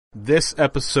This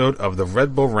episode of the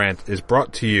Red Bull Rant is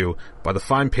brought to you by the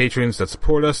fine patrons that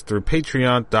support us through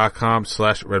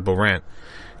patreon.com/Red Bull Rant.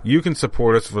 You can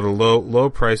support us for the low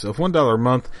price of $1 a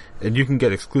month, and you can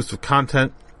get exclusive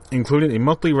content, including a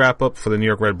monthly wrap-up for the New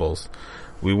York Red Bulls.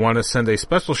 We want to send a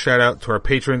special shout-out to our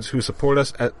patrons who support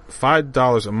us at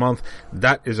 $5 a month.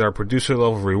 That is our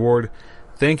producer-level reward.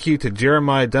 Thank you to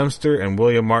Jeremiah Dempster and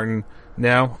William Martin.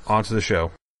 Now, on to the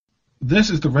show. This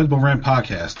is the Red Bull Rant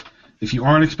podcast. If you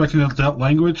aren't expecting adult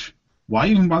language, why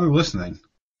even bother listening?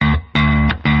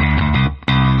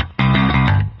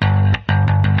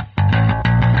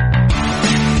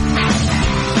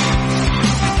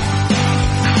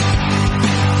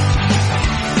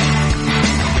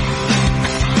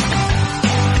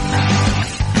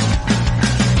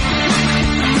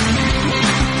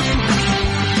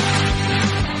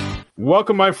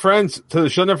 Welcome, my friends, to the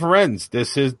show Never Ends.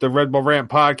 This is the Red Bull Rant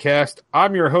podcast.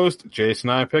 I'm your host, Jason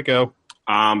Iapicco.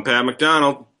 I'm Pat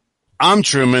McDonald. I'm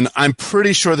Truman. I'm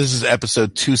pretty sure this is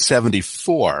episode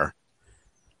 274,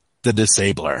 The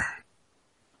Disabler.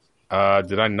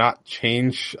 Did I not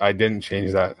change? I didn't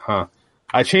change that, huh?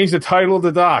 I changed the title of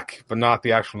the doc, but not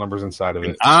the actual numbers inside of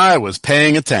it. I was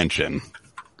paying attention.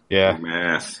 Yeah.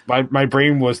 Math. My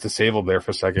brain was disabled there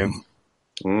for a second.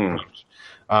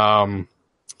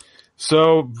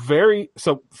 So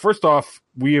first off,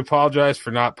 we apologize for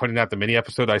not putting out the mini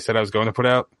episode I said I was going to put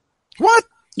out. What?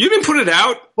 You didn't put it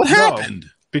out? What happened?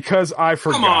 Because I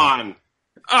forgot. Come on.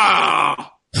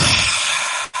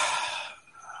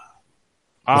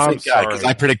 I'm sorry. Because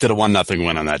I predicted a 1-0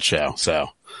 win on that show. So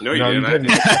No, you didn't.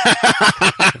 That's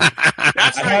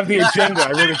I have the agenda.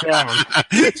 I wrote it down.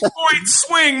 6-point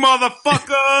swing,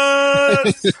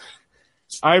 motherfuckers!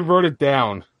 I wrote it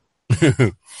down.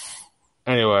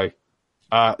 Anyway,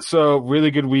 so really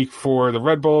good week for the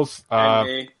Red Bulls.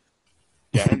 And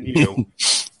Yeah, and you.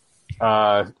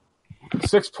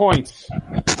 6 points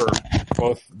for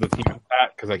both the team and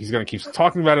Pat, because he's going to keep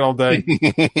talking about it all day.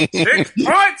 6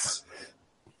 points!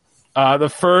 The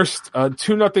first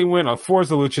 2-0 win on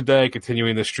Forza Lucha Day,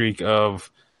 continuing the streak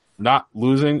of not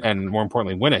losing and, more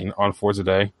importantly, winning on Forza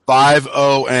Day.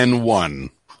 5-0-1.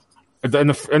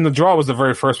 And the draw was the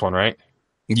very first one, right?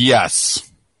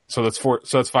 Yes. So that's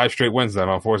 5 straight wins then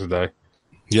on Forza Day.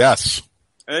 Yes.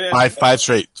 Five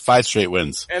straight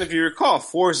wins. And if you recall,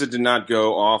 Forza did not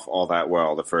go off all that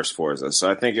well, the first Forza. So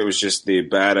I think it was just the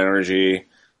bad energy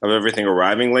of everything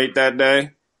arriving late that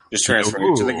day, just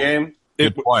transferring to the game.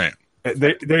 Good point.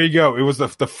 There you go. It was the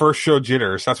first show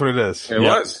jitters. That's what it is. It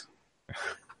was.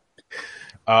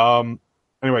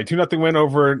 Anyway, 2-0 win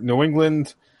over New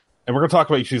England. And we're going to talk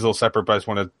about each of these a little separate, but I just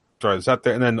want to throw this out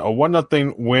there. And then a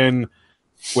 1-0 win,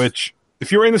 which,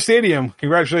 if you were in the stadium,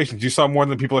 congratulations. You saw more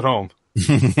than people at home.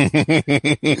 Yeah.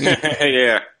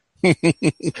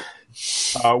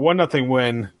 1-0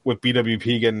 win with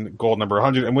BWP getting goal number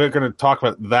 100. And we're going to talk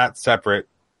about that separate.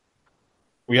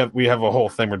 We have a whole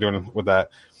thing we're doing with that.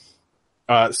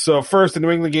 So first, the New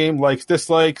England game, likes,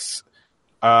 dislikes.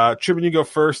 Truman, you go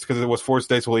first because it was Forza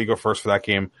Day, so we'll let you go first for that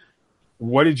game.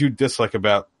 What did you dislike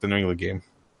about the New England game?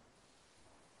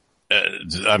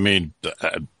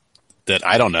 That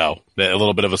I don't know. A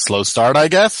little bit of a slow start, I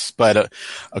guess. But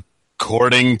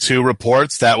according to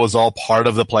reports, that was all part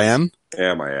of the plan.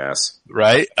 Yeah, my ass.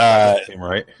 Right?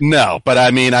 Right. No, but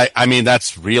I mean,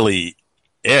 that's really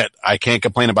it. I can't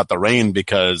complain about the rain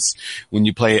because when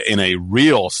you play in a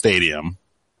real stadium,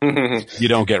 you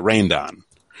don't get rained on.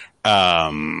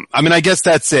 I guess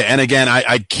that's it. And again,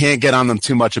 I can't get on them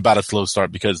too much about a slow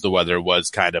start because the weather was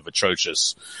kind of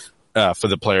atrocious for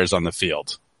the players on the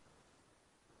field.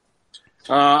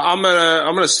 I'm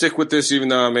gonna stick with this, even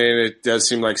though it does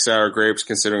seem like sour grapes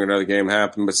considering another game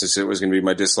happened. But since it was going to be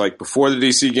my dislike before the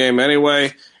DC game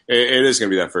anyway, it is going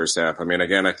to be that first half.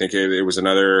 Again, I think it was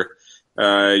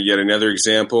yet another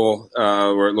example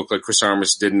where it looked like Chris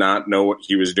Armas did not know what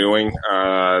he was doing.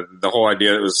 The whole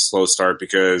idea it was a slow start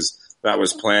because that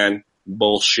was planned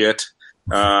bullshit.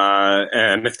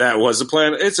 And if that was the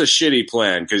plan, it's a shitty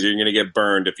plan because you're going to get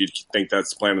burned if you think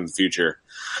that's the plan in the future.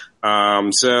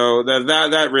 So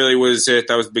that really was it.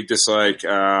 That was a big dislike.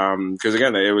 Cause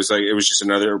again, it was just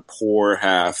another poor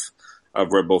half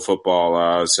of Red Bull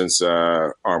football, since,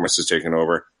 Armas has taken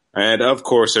over. And of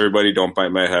course, everybody don't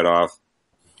bite my head off.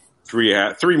 3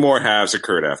 more halves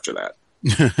occurred after that.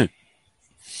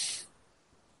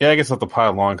 Yeah, I guess I'll have to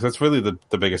pile on because that's really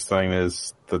the biggest thing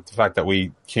is the fact that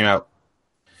we came out.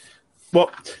 Well,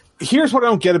 here's what I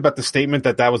don't get about the statement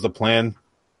that was the plan.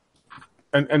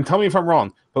 And tell me if I'm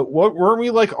wrong, but weren't we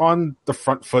on the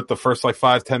front foot the first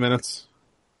 5-10 minutes?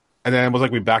 And then it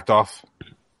was we backed off?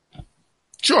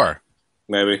 Sure.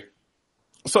 Maybe.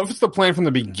 So if it's the plan from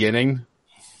the beginning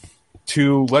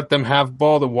to let them have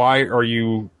ball, then why are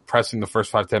you pressing the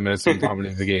first 5-10 minutes and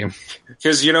dominating the game?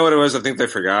 Because you know what it was? I think they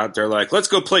forgot. They're like, let's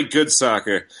go play good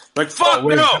soccer. Like, fuck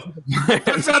no!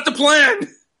 That's not the plan!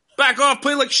 Back off,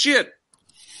 play like shit!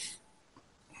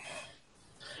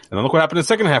 And then look what happened in the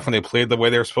second half when they played the way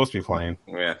they were supposed to be playing.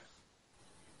 Yeah.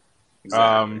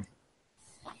 Exactly.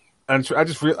 And I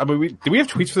just did we have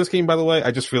tweets for this game, by the way?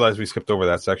 I just realized we skipped over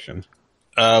that section.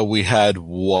 We had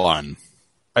one.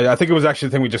 I think it was actually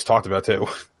the thing we just talked about, too.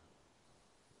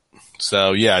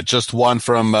 So, yeah, just one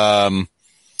from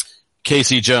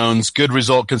Casey Jones. Good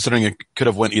result considering it could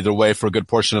have went either way for a good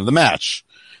portion of the match.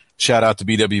 Shout out to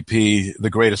BWP, the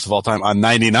greatest of all time, on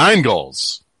 99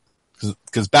 goals.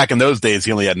 Because back in those days,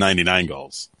 he only had 99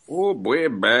 goals. Oh, way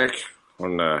back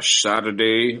on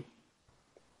Saturday,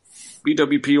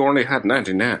 BWP only had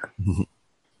 99.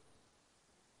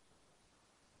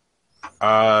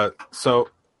 So,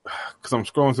 because I'm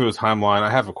scrolling through his timeline, I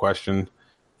have a question.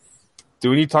 Do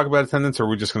we need to talk about attendance, or are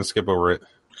we just going to skip over it?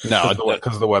 No,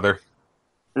 because of the weather.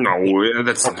 No,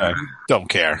 that's okay. Don't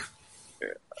care.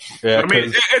 Yeah, I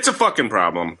mean, it's a fucking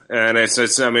problem, and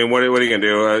it's. I mean, what are you going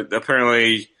to do?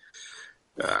 Apparently,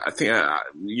 I think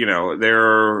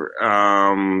there.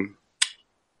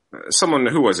 Someone,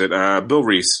 who was it? Bill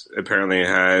Reese apparently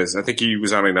has. I think he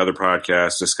was on another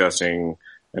podcast discussing,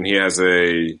 and he has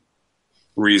a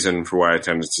reason for why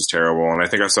attendance is terrible. And I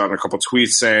think I saw it in a couple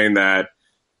tweets saying that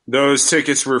those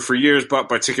tickets were for years bought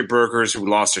by ticket brokers who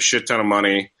lost a shit ton of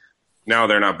money. Now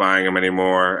they're not buying them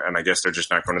anymore, and I guess they're just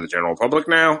not going to the general public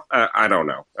now. I don't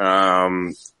know.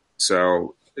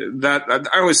 So that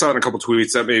I only saw it in a couple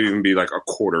tweets. That may even be like a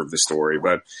quarter of the story.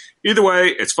 But either way,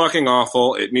 it's fucking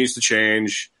awful. It needs to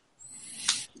change.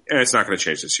 And it's not going to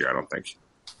change this year, I don't think.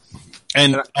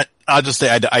 And I'll just say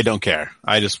I don't care.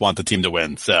 I just want the team to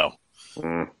win. So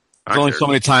there's only so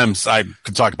many times I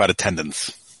could talk about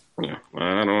attendance. Yeah,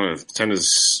 I don't know. If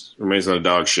attendance remains on a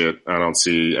dog shit, I don't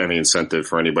see any incentive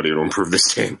for anybody to improve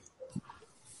this game.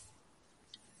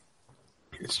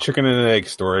 It's chicken and an egg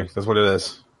story. That's what it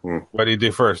is. What do you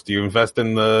do first? Do you invest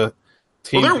in the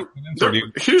team? Well,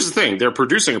 here's the thing. They're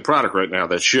producing a product right now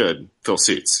that should fill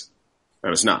seats,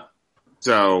 and it's not.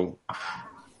 So,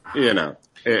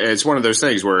 it's one of those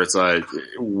things where it's like,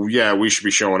 yeah, we should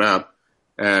be showing up,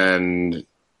 and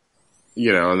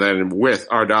and then with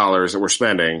our dollars that we're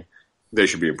spending, they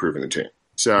should be improving the team.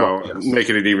 So,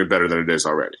 making it even better than it is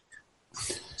already.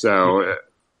 So,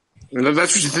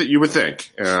 that's what you would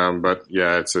think. But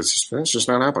yeah, it's just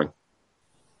not happening.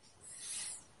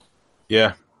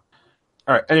 Yeah.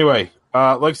 All right. Anyway,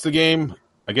 likes the game.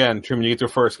 Again, Truman, you get to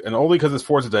go first. And only because it's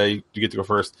Forza Day, you get to go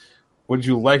first. What did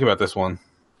you like about this one?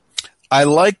 I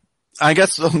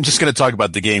guess I'm just going to talk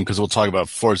about the game because we'll talk about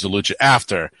Forza Lucha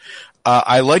after.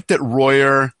 I like that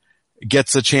Royer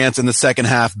gets a chance in the second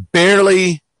half,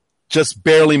 just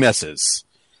barely misses.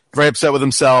 Very upset with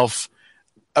himself.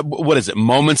 What is it?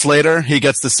 Moments later, he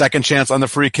gets the second chance on the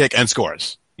free kick and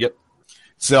scores. Yep.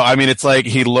 So, I mean, it's like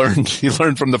he learned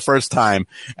from the first time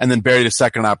and then buried a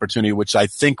second opportunity, which I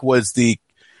think was the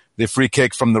free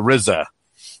kick from the RZA.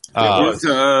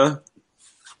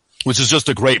 Which is just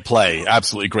a great play,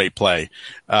 absolutely great play,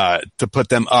 to put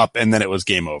them up, and then it was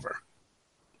game over.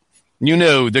 You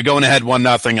knew they're going ahead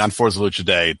 1-0 on Forza Lucha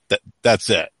Day. That's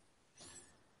it.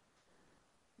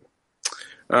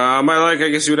 My I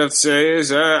guess you would have to say,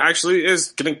 is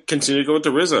going to continue to go with the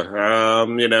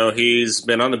RZA. He's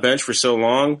been on the bench for so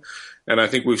long, and I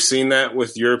think we've seen that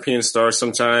with European stars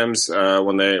sometimes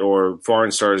or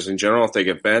foreign stars in general. If they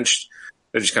get benched,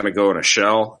 they just kind of go in a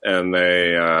shell and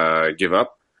they give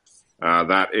up.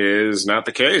 That is not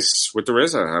the case with the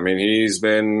RZA. I mean, he's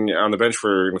been on the bench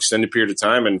for an extended period of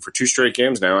time, and for 2 straight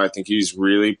games now, I think he's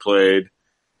really played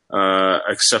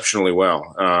exceptionally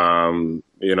well.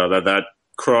 That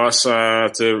cross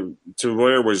to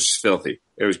Royer was filthy.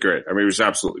 It was great. I mean, it was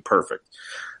absolutely perfect.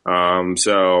 I just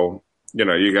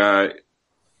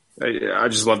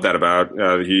love that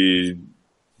about he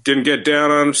didn't get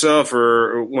down on himself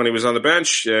or when he was on the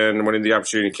bench, and when the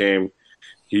opportunity came,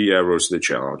 he rose to the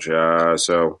challenge.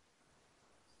 So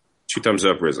 2 thumbs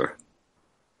up, RZA.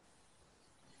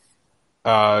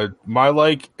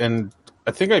 My and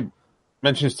I think I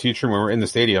mentioned this to you when we were in the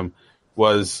stadium,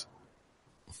 was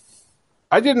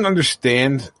I didn't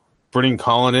understand bringing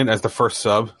Colin in as the first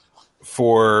sub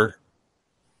for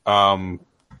I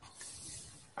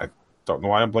don't know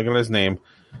why I'm blanking on his name.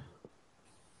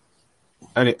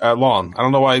 Long. I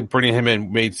don't know why bringing him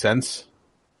in made sense.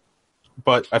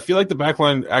 But I feel like the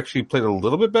backline actually played a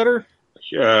little bit better.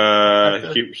 He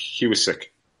was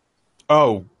sick.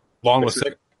 Oh, Long was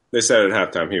sick? They said at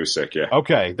halftime he was sick. Yeah.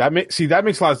 Okay, that makes a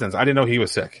lot of sense. I didn't know he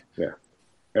was sick. Yeah.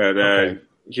 And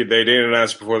they didn't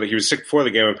announce before he was sick before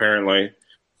the game apparently,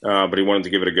 but he wanted to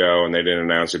give it a go, and they didn't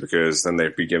announce it because then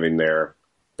they'd be giving that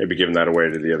away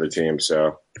to the other team.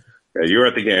 So yeah, you were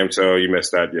at the game, so you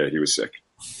missed that. Yeah, he was sick.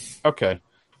 Okay.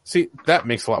 See, that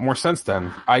makes a lot more sense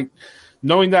then.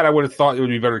 Knowing that, I would have thought it would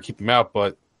be better to keep him out,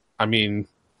 but I mean,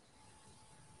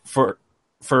 for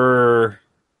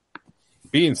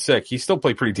being sick, he still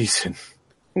played pretty decent.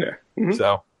 Yeah. Mm-hmm.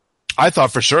 So I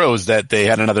thought for sure it was that they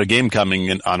had another game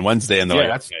coming on Wednesday, and we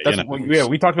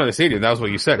talked about the stadium. That was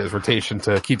what you said, his rotation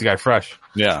to keep the guy fresh.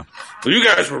 Yeah. Well, you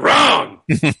guys were wrong.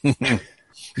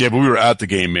 Yeah, but we were at the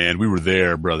game, man. We were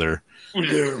there, brother. We were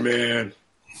there, man.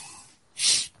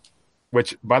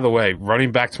 Which, by the way,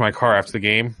 running back to my car after the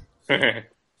game,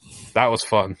 that was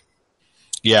fun.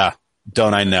 Yeah,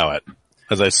 don't I know it?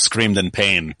 As I screamed in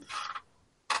pain.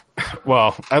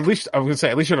 Well, at least I was gonna say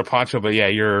at least you're in a poncho, but yeah,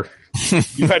 you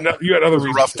had other reasons. It was a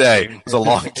rough day. It was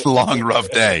a long, rough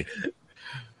day.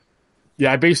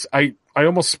 Yeah, I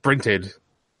almost sprinted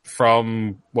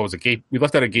from what was it, gate? We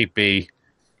left out of gate B.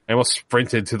 I almost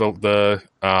sprinted to the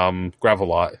gravel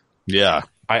lot. Yeah.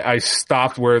 I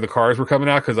stopped where the cars were coming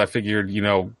out because I figured,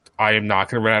 I am not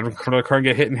going to run out in front of the car and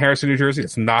get hit in Harrison, New Jersey.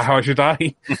 It's not how I should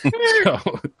die.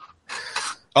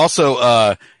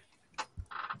 Also,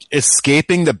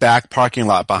 escaping the back parking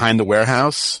lot behind the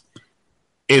warehouse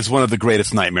is one of the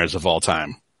greatest nightmares of all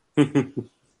time.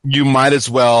 You might as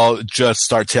well just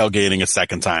start tailgating a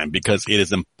second time because it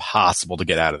is impossible to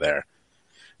get out of there.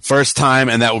 First time,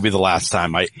 and that will be the last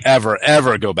time I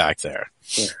ever go back there.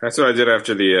 Yeah, that's what I did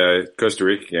after the Costa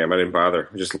Rica game. I didn't bother.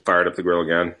 I just fired up the grill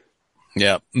again.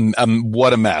 Yeah.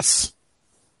 What a mess.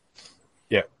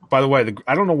 Yeah. By the way,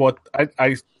 I don't know what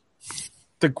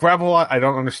the gravel lot, I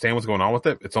don't understand what's going on with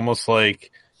it. It's almost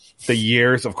like the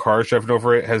years of cars driving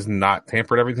over it has not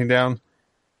tampered everything down.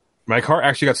 My car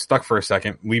actually got stuck for a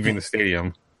second leaving the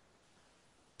stadium.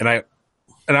 And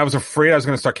I was afraid I was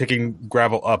going to start kicking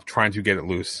gravel up trying to get it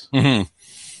loose. Mm-hmm.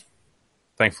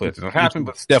 Thankfully, it didn't happen.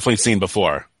 But definitely seen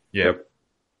before. Yeah. Yep.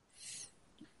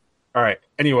 All right.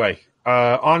 Anyway,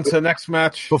 on to the next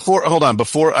match. Before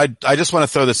I just want to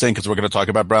throw this in because we're going to talk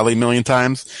about Bradley a million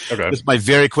times. Okay. Just my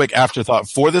very quick afterthought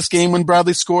for this game when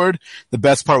Bradley scored. The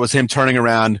best part was him turning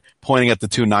around, pointing at the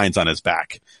 2 9s on his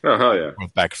back. Oh, hell yeah.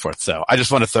 Back and forth. So I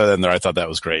just want to throw that in there. I thought that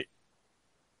was great.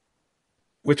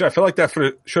 Which I feel like that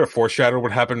should have foreshadowed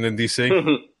what happened in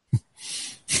DC.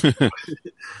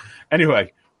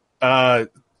 Anyway,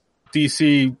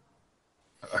 DC,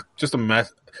 just a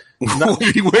mess. Where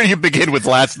do you begin with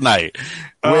last night?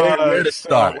 Where to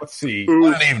start? Let's see.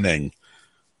 What an evening.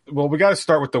 Well, we got to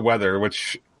start with the weather,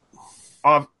 which,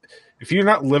 if you're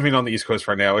not living on the East Coast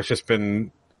right now, it's just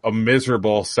been a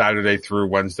miserable Saturday through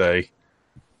Wednesday.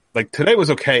 Like, today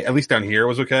was okay. At least down here it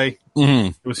was okay. Mm-hmm.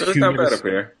 It was humid. not bad up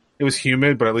here. It was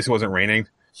humid, but at least it wasn't raining.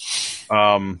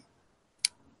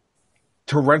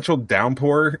 Torrential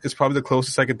downpour is probably the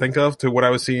closest I could think of to what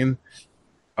I was seeing.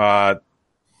 Audi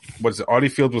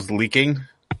Field was leaking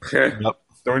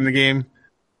during the game.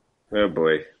 Oh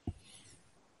boy.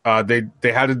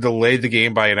 They had to delay the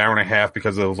game by an hour and a half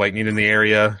because of lightning in the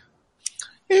area.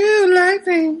 Ew,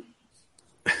 lightning.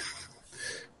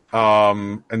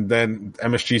 And then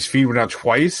MSG's feed went out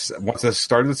twice. Once at the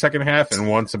start of the second half and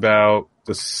once about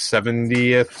the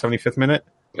 75th minute.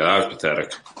 Yeah, that was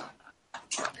pathetic.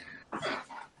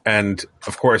 And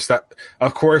of course,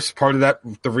 part of that,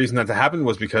 the reason that happened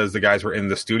was because the guys were in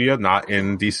the studio, not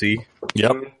in DC.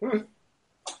 Yep.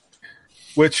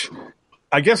 Which,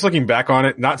 I guess looking back on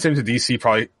it, not sending to DC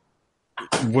probably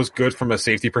was good from a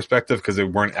safety perspective because they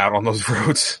weren't out on those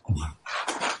roads.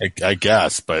 I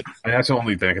guess, but that's the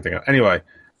only thing I can think of. Anyway,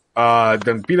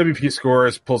 then BWP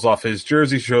scores, pulls off his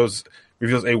jersey,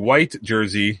 reveals a white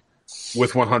jersey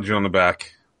with 100 on the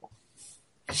back.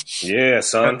 Yeah,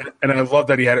 son. And I love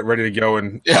that he had it ready to go.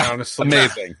 And honestly,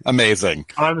 amazing.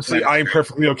 Honestly, I am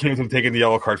perfectly okay with him taking the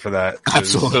yellow card for that.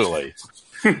 Absolutely.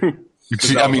 Awesome.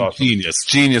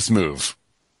 Genius move.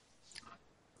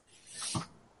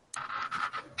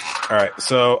 All right,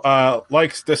 so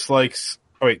likes, dislikes.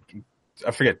 Oh wait,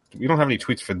 I forget. We don't have any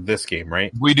tweets for this game,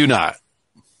 right? We do not.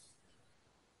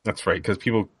 That's right, because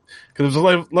it was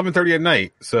 11:30 at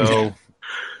night. So,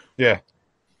 yeah.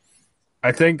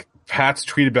 I think Pat's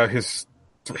tweet about his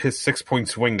 6-point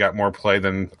swing got more play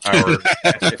than our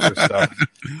stuff.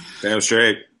 Damn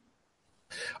straight.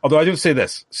 Although I do say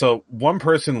this. So one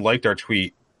person liked our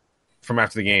tweet from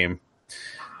after the game,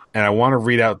 and I want to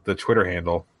read out the Twitter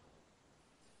handle.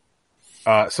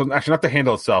 So actually not the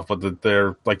handle itself, but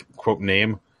their like quote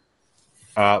name.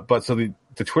 But so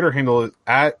the Twitter handle is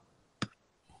at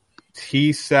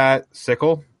TSAT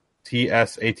Sickle,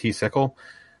 TSAT Sickle.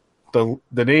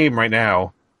 The name right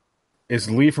now is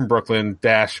Lee from Brooklyn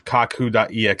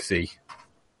Kaku.exe.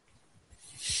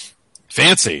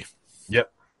 Fancy.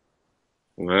 Yep.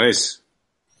 Nice.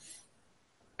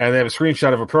 And they have a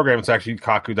screenshot of a program. It's actually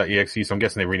Kaku.exe, so I'm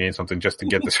guessing they renamed something just to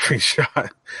get the screenshot.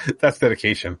 That's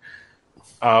dedication.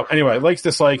 Anyway, likes,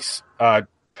 dislikes.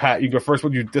 Pat, you go first.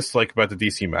 What do you dislike about the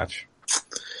DC match?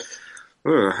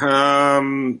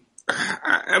 I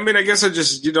mean, I guess I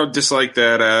just, dislike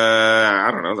that, I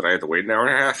don't know, that I had to wait an hour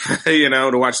and a half,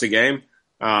 to watch the game.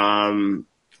 I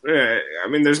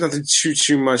mean, there's nothing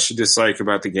too much to dislike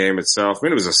about the game itself. I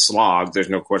mean, it was a slog. There's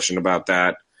no question about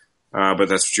that. But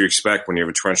that's what you expect when you have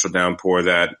a torrential downpour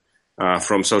that,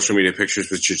 from social media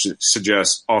pictures, which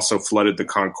suggest also flooded the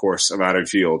concourse of Audi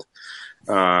Field.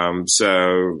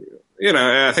 So,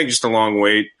 I think just a long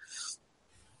wait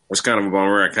was kind of a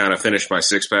bummer. I kind of finished my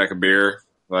 6-pack of beer,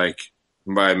 by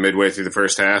midway through the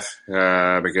first half,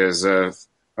 because I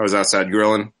was outside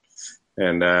grilling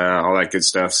and all that good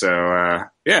stuff. So,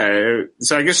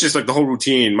 so I guess just my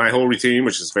whole routine,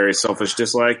 which is very selfish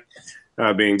dislike,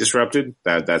 being disrupted,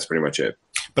 that's pretty much it.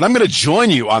 But I'm going to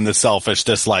join you on the selfish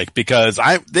dislike because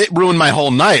it ruined my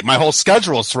whole night. My whole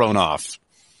schedule was thrown off.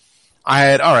 I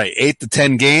had, 8 to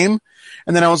 10 game,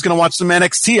 and then I was going to watch some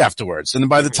NXT afterwards. And then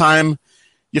by the time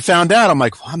you found out, I'm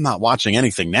like, well, I'm not watching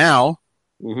anything now.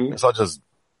 Mm-hmm. So I'll just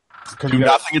do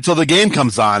nothing until the game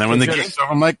comes on. And when the game's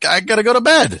over, I'm like, I got to go to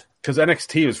bed. Because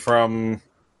NXT is from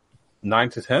 9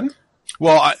 to 10?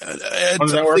 Well, I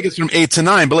think it's from 8 to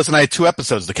 9. But listen, I had 2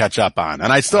 episodes to catch up on.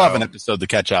 And I still have an episode to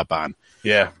catch up on.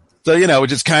 Yeah. So, it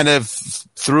just kind of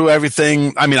threw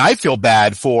everything. I mean, I feel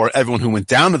bad for everyone who went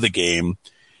down to the game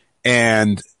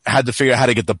and had to figure out how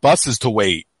to get the buses to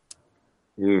wait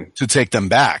to take them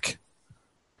back.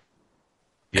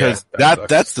 Because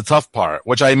that's the tough part,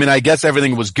 which I mean, I guess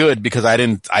everything was good because I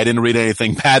didn't read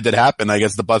anything bad that happened. I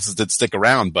guess the buses did stick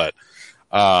around, but,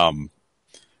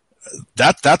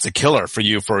 that's a killer for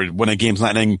you for when a game's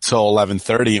not ending till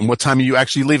 11:30. And what time are you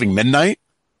actually leaving? Midnight?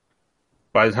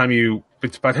 By the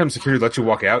time security lets you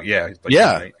walk out,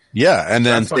 midnight. Yeah. And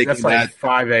then that's like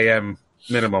 5 a.m.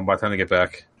 minimum by the time to get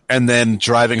back. And then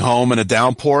driving home in a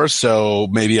downpour, so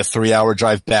maybe a 3-hour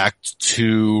drive back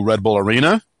to Red Bull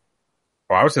Arena.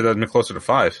 Well, I would say that'd be closer to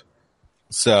 5.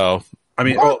 So, I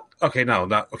mean, okay.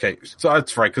 So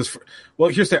that's right. Because,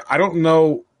 here's the thing. I don't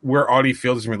know where Audi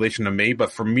Field is in relation to me,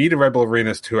 but for me to Red Bull Arena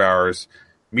is 2 hours.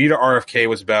 Me to RFK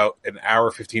was about an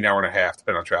hour, 15 hour and a half,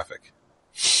 depending on traffic.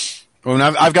 Well,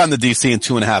 I've gotten to DC in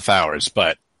 2.5 hours,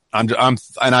 but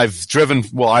I've driven.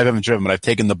 Well, I haven't driven, but I've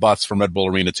taken the bus from Red Bull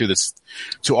Arena to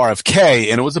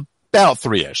RFK, and it was about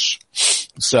 3-ish.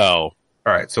 So, all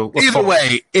right. So either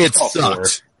way, it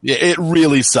sucks. Yeah, it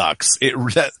really sucks. It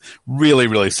really,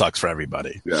 really sucks for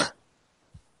everybody. Yeah.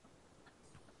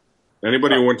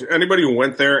 Anybody who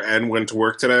went there and went to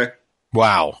work today?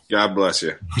 Wow. God bless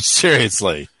you.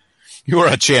 Seriously, you are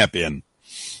a champion.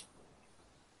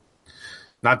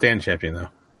 Not Dan Champion though.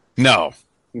 No.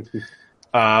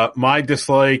 My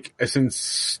dislike,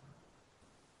 since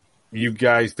you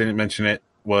guys didn't mention it,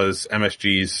 was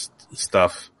MSG's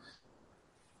stuff.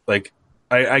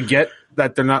 I get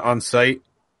that they're not on site.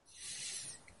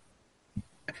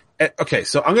 Okay,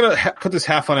 so I'm going to put this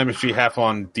half on MSG, half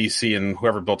on DC and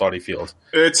whoever built Audi Field.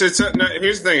 Here's the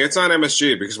thing. It's on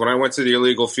MSG because when I went to the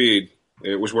illegal feed,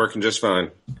 it was working just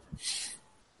fine.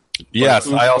 Yes,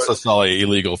 I also saw an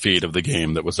illegal feed of the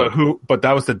game that was. But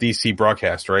that was the DC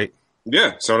broadcast, right?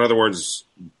 Yeah. So in other words,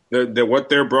 what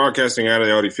they're broadcasting out of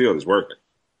the Audi Field is working.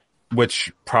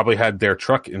 Which probably had their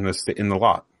truck in the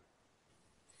lot.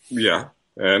 Yeah,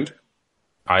 and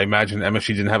I imagine MSG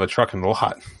didn't have a truck in the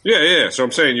lot. Yeah. So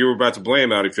I'm saying you were about to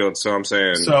blame Audi Field. So I'm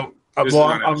saying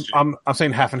I'm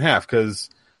saying half and half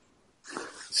because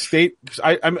state.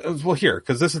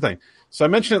 Because this is the thing. So I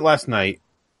mentioned it last night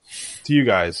to you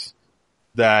guys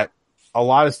that a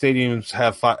lot of stadiums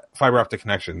have fiber optic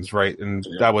connections, right? And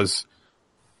that was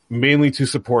mainly to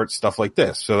support stuff like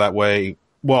this. So that way,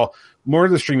 more to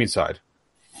the streaming side.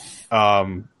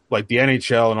 Like the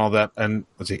NHL and all that, and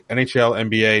let's see, NHL,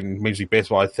 NBA, and Major League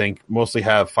Baseball, I think, mostly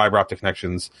have fiber optic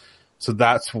connections. So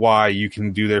that's why you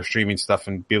can do their streaming stuff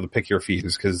and be able to pick your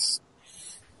feeds.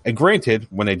 And granted,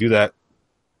 when they do that,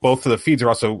 both of the feeds are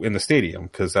also in the stadium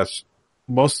because that's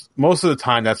most of the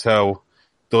time that's how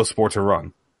those sports are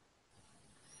run.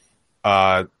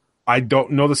 I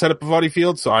don't know the setup of Audi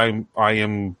Field, so I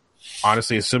am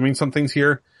honestly assuming some things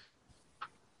here.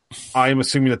 I am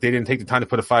assuming that they didn't take the time to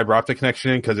put a fiber optic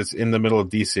connection in because it's in the middle of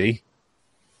DC.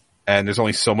 and there's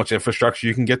only so much infrastructure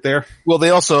you can get there. Well, they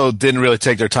also didn't really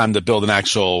take their time to build an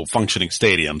actual functioning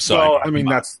stadium. So,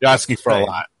 that's you're asking for a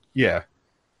lot. Yeah.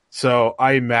 So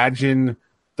I imagine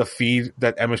the feed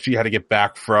that MSG had to get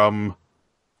back from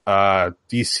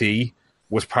DC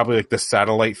was probably like the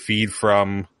satellite feed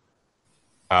from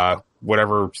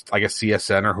whatever, I guess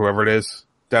CSN or whoever it is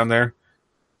down there.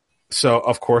 So,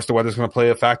 of course, the weather's going to play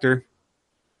a factor.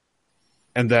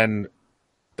 And then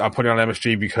I'm putting on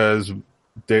MSG because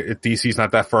DC's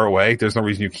not that far away. There's no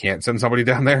reason you can't send somebody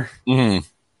down there. Mm-hmm.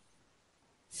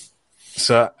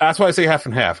 So that's why I say half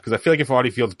and half, because I feel like if Audi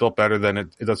Field's built better, then it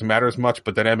doesn't matter as much.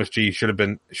 But then MSG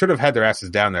should have had their asses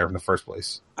down there in the first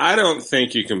place. I don't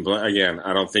think you can blame. Again,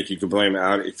 I don't think you can blame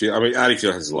Audi Field. I mean, Audi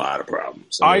Field has a lot of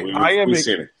problems. I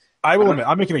will admit,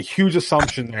 I'm making a huge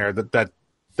assumption there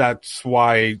that's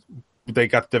why they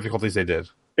got the difficulties they did.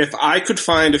 If I could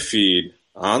find a feed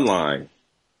online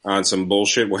on some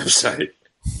bullshit website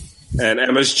and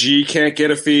MSG can't get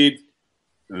a feed,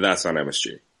 that's on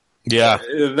MSG. Yeah.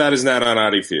 That is not on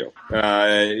Audi Field.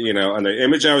 And the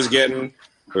image I was getting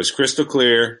was crystal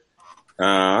clear.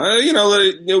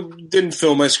 It didn't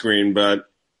fill my screen, but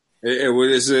it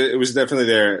was definitely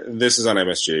there. This is on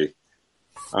MSG.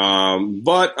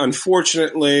 But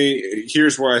unfortunately,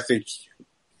 here's where I think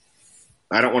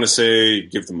I don't want to say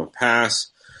give them a pass.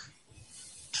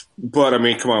 But I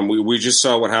mean, come on, we just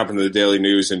saw what happened to the Daily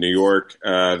News in New York.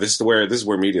 This is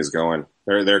where media is going.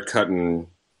 They're cutting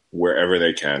wherever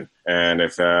they can, and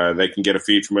if they can get a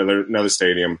feed from another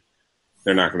stadium,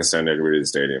 they're not going to send anybody to the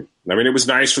stadium. I mean, it was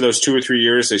nice for those 2 or 3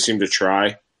 years they seemed to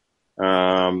try,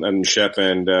 and Shep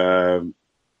and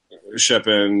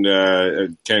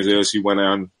Canziosi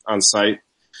went on site,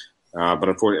 but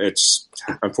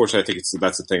unfortunately, I think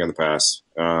that's a thing of the past.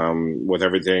 With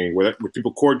everything, with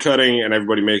people cord cutting and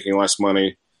everybody making less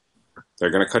money,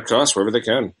 they're going to cut costs wherever they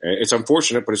can. It's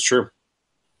unfortunate, but it's true.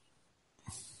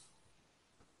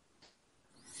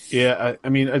 Yeah, I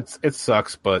mean, it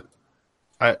sucks, but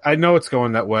I know it's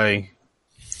going that way.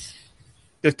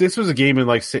 If this was a game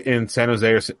in San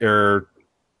Jose or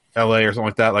LA or something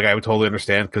like that, I would totally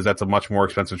understand because that's a much more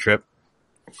expensive trip.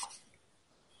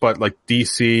 But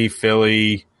DC,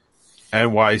 Philly,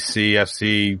 NYC,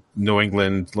 FC, New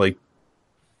England,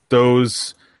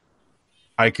 those,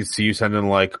 I could see you sending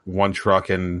one truck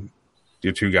and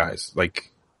your 2 guys.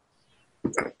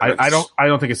 I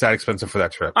don't think it's that expensive for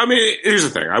that trip. I mean, here's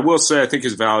the thing. I will say I think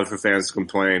it's valid for fans to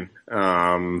complain.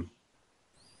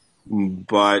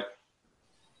 But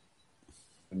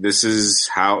this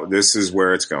is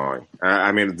where it's going.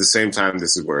 I mean, at the same time,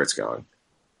 this is where it's going.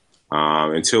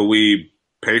 Until we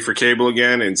pay for cable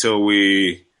again, until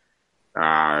we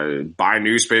buy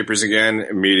newspapers again,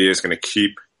 media is going to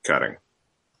keep cutting.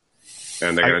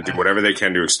 And they're going to do whatever they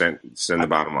can to extend the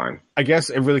bottom line. I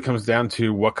guess it really comes down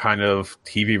to what kind of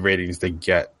TV ratings they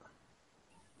get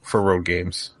for road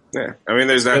games. Yeah, I mean,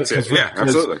 there's that too. Yeah,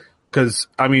 absolutely. Because,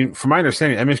 I mean, from my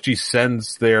understanding, MSG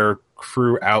sends their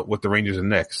crew out with the Rangers and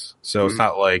Knicks. So it's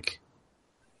not like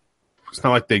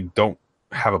they don't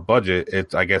have a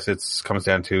budget. I guess it comes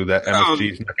down to that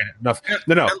MSG is not getting enough.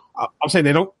 No, I'm saying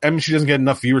MSG doesn't get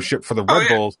enough viewership for the Red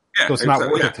Bulls, so it's not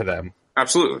worth it to them.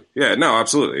 Absolutely. Yeah, no,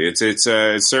 absolutely. It's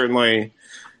certainly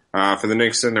for the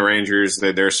Knicks and the Rangers,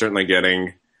 they're certainly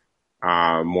getting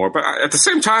more. But at the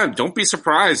same time, don't be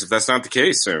surprised if that's not the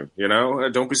case soon.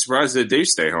 Don't be surprised that they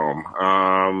stay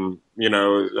home.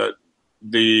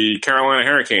 The Carolina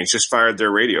Hurricanes just fired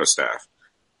their radio staff,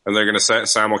 and they're going to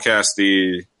simulcast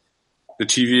the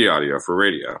TV audio for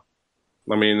radio.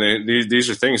 I mean, these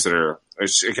are things that are,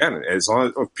 again, as long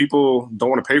as people don't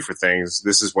want to pay for things,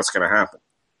 this is what's going to happen.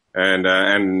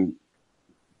 And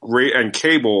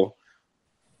cable,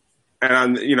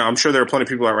 and I'm sure there are plenty of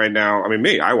people out right now. I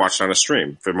mean, I watched on a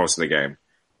stream for most of the game,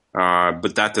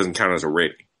 but that doesn't count as a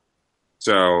rating.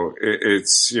 So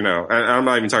it's and I'm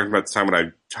not even talking about the time when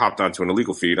I hopped onto an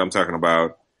illegal feed. I'm talking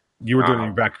about you were doing it in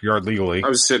your backyard legally. I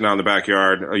was sitting on the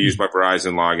backyard. I used my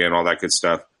Verizon login, all that good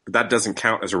stuff, but that doesn't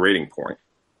count as a rating point.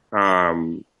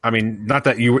 I mean, not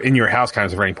that you in your house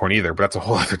counts as a rating point either, but that's a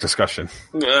whole other discussion.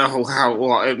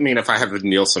 Well, I mean, if I have the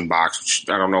Nielsen box, which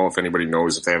I don't know if anybody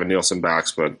knows if they have a Nielsen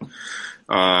box, but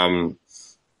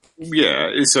yeah.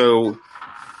 So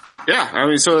yeah, I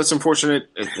mean, so that's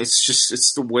unfortunate.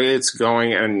 It's the way it's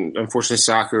going, and unfortunately,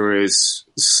 soccer is.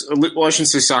 Well, I shouldn't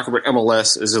say soccer, but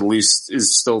MLS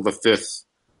is still the 5th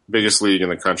biggest league in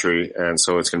the country, and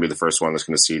so it's going to be the first one that's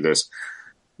going to see this.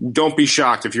 Don't be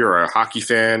shocked if you're a hockey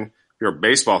fan, if you're a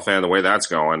baseball fan, the way that's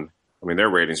going. I mean, their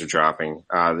ratings are dropping.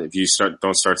 If you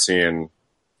don't start seeing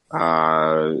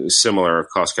similar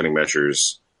cost-cutting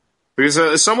measures Because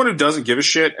as someone who doesn't give a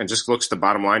shit and just looks at the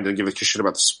bottom line, doesn't give a shit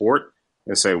about the sport,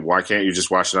 and say, why can't you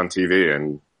just watch it on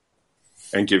TV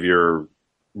and give your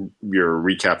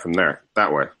recap from there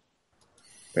that way?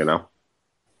 You know?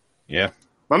 Yeah.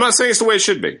 I'm not saying it's the way it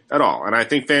should be at all, and I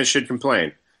think fans should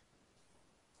complain.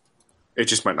 It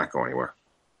just might not go anywhere.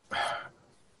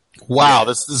 Wow,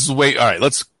 this is way. All right,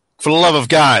 let's. For the love of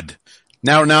God,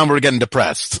 now we're getting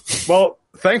depressed. Well,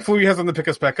 thankfully we have something to pick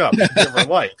us back up. We have our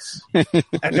likes, and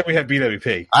then we had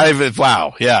BWP.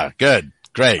 Wow, yeah, good,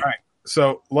 great. All right,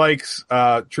 so likes.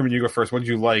 Truman, you go first. What did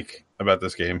you like about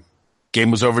this game?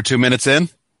 Game was over 2 minutes in.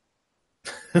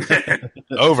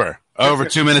 over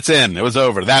 2 minutes in. It was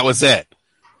over. That was it.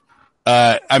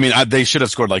 I mean, they should have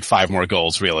scored like 5 more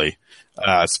goals, really.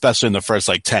 Especially in the first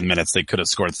 10 minutes, they could have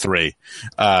scored 3.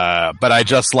 But I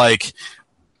just like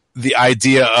the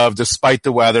idea of, despite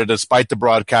the weather, despite the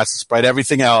broadcast, despite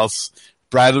everything else,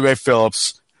 Bradley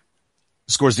Wright-Phillips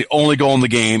scores the only goal in the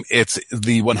game. It's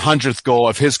the 100th goal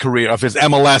of his career, of his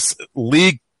MLS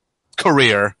league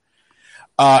career.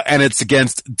 And it's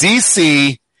against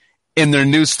DC in their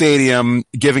new stadium,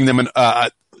 giving them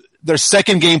their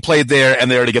second game played there, and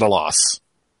they already get a loss.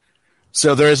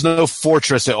 So there is no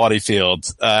fortress at Audi Field.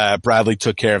 Bradley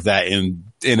took care of that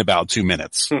in about 2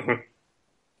 minutes.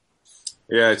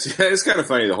 Yeah, it's kind of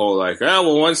funny, the whole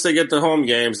once they get to home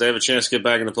games, they have a chance to get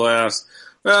back in the playoffs.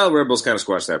 Well, Red Bulls kind of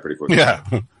squashed that pretty quickly. Yeah.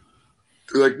 They're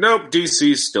like, nope,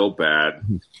 DC's still bad.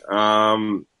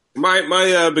 My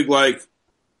big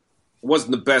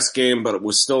wasn't the best game, but it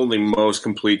was still the most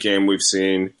complete game we've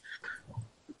seen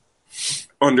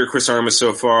under Chris Armas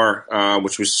so far,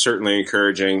 which was certainly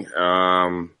encouraging.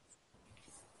 So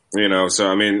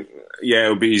I mean, yeah, it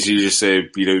would be easy to just say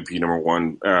BWP number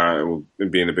 1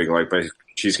 being a big but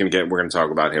we're going to talk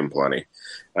about him plenty.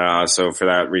 So for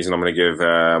that reason, I'm going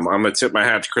to tip my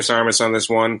hat to Chris Armas on this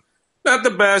one. Not the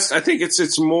best. I think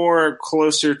it's more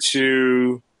closer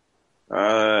to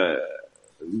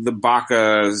the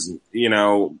Baca's,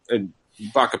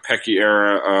 Baca-Pecchi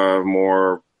era of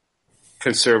more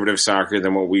conservative soccer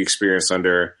than what we experienced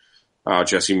under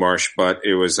Jesse Marsh. But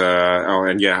it was,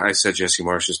 I said Jesse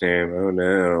Marsh's name. Oh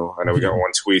no. I know we got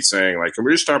one tweet saying, can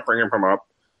we just stop bringing him up?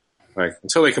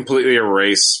 Until they completely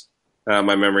erase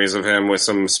my memories of him with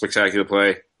some spectacular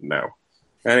play. No.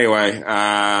 Anyway,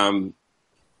 from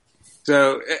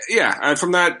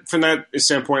that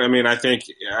standpoint, I mean, I think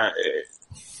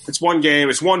it's one game.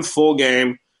 It's one full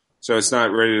game. So it's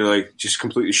not ready to just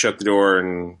completely shut the door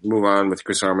and move on with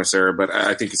Chris Armas there. But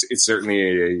I think it's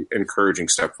certainly an encouraging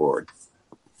step forward.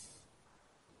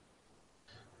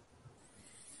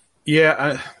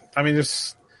 Yeah, I mean,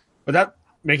 without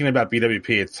making it about BWP,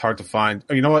 it's hard to find.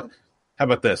 Oh, you know what? How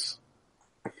about this?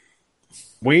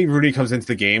 Wayne Rooney comes into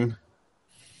the game,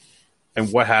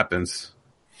 and what happens?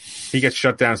 He gets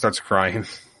shut down and starts crying.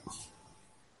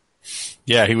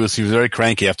 Yeah, he was very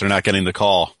cranky after not getting the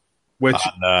call. Which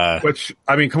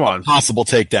I mean, come on. Possible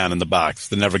takedown in the box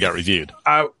that never got reviewed.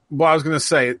 I was going to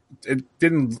say, it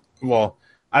didn't, well,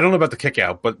 I don't know about the kick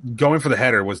out, but going for the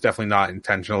header was definitely not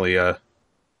intentionally,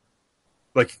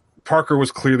 Parker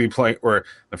was clearly playing, or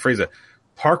the phrase it,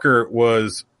 Parker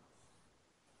was,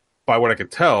 by what I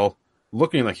could tell,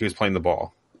 looking like he was playing the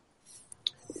ball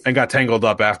and got tangled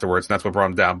up afterwards, and that's what brought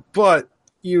him down. But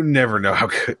you never know how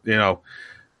good,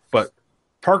 but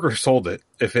Parker sold it.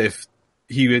 If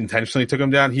he intentionally took him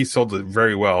down, he sold it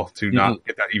very well to not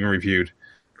get that even reviewed.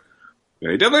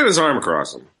 Yeah, he definitely had his arm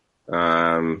across him.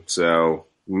 So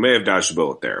may have dodged a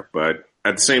bullet there. But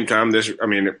at the same time,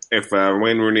 if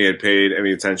Wayne Rooney had paid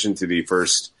any attention to the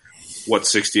first,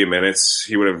 60 minutes,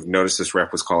 he would have noticed this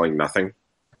ref was calling nothing.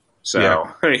 So,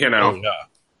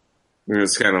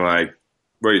 it's kind of like,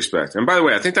 what do you expect? And by the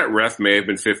way, I think that ref may have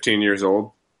been 15 years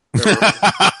old. He wasn't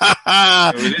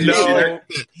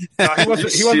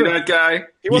that guy.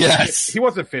 He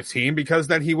wasn't 15 because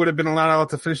then he would have been allowed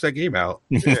to finish that game out.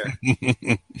 Yeah.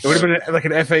 It would have been like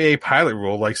an FAA pilot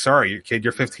rule. Sorry, kid,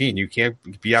 you're 15. You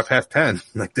can't be out past 10.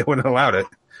 They wouldn't have allowed it.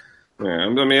 Yeah,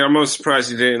 I'm most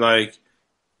surprised he didn't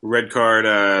red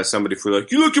card somebody for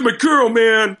you look at my girl,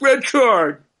 man. Red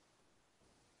card.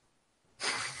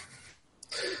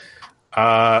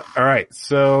 All right,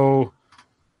 so.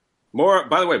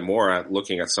 By the way, more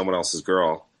looking at someone else's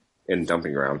girl in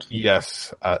dumping ground.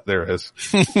 Yes, there is.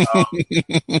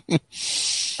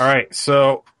 All right,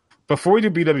 so before we do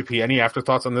BWP, any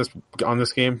afterthoughts on this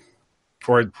game,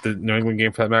 or the New England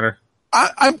game for that matter?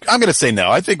 I'm going to say no.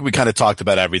 I think we kind of talked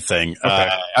about everything. Okay.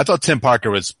 I thought Tim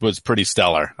Parker was pretty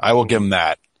stellar. I will give him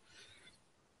that.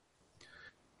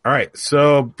 All right,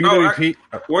 so BWP.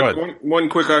 One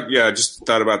quick, I just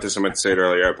thought about this. I meant to say it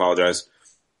earlier. I apologize.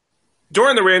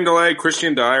 During the rain delay,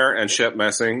 Christian Dyer and Shep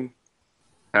Messing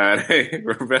had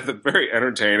a very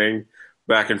entertaining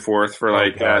back and forth for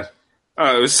it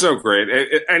was so great.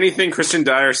 Anything Christian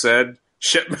Dyer said,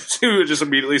 Shep Messing would just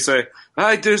immediately say,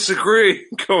 "I disagree,"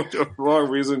 going to a wrong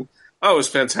reason. Oh, it was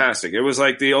fantastic. It was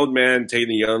like the old man taking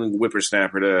the young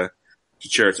whippersnapper to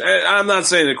church. I'm not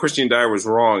saying that Christian Dyer was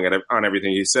wrong on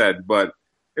everything he said, but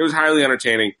it was highly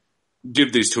entertaining.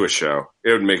 Give these two a show.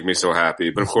 It would make me so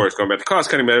happy. But of course, going back to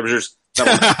cost-cutting measures,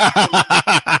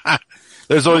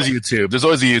 there's always YouTube. There's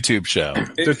always a YouTube show.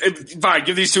 Fine,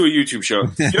 give these two a YouTube show.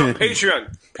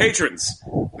 Patreon patrons.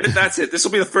 That's it. This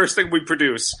will be the first thing we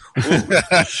produce.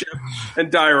 We'll Ship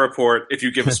and Dyer report if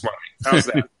you give us money. How's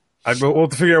that? We'll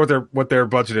figure out what their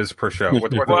budget is per show. We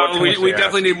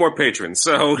definitely need more patrons.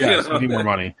 So yes, we need more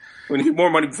money. We need more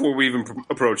money before we even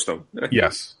approach them.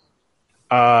 Yes.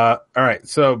 All right.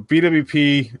 So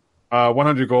BWP,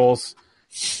 100 goals.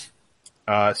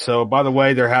 So by the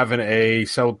way, they're having a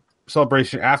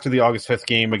celebration after the August 5th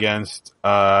game against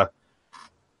LAFC.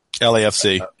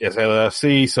 Yes,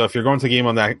 LAFC. So if you're going to the game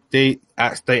on that day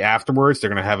afterwards,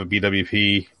 they're going to have a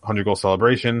BWP 100 goal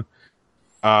celebration.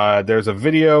 There's a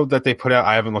video that they put out.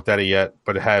 I haven't looked at it yet,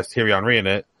 but it has Thierry Henry in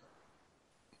it.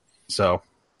 So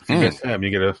if you miss him, you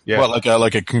get What,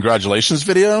 like a congratulations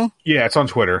video? Yeah, it's on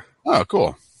Twitter. Oh,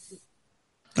 cool.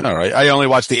 All right. I only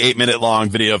watched the 8-minute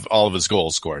long video of all of his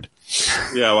goals scored.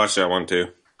 Yeah, I watched that one too.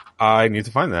 I need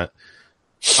to find that.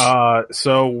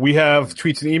 So we have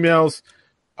tweets and emails.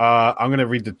 I'm going to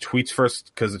read the tweets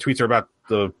first because the tweets are about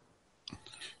the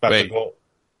goal.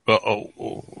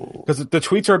 Because the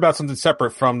tweets are about something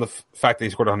separate from the fact that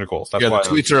he scored 100 goals. That's why the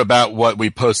tweets are about what we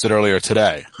posted earlier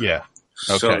today. Yeah.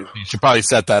 Okay. So, you should probably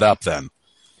set that up then.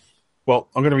 Well,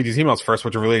 I'm going to read these emails first,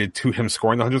 which are related to him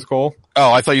scoring the 100th goal.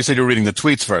 Oh, I thought you said you were reading the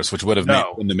tweets first, which wouldn't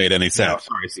have made any sense. No,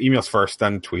 sorry. It's emails first,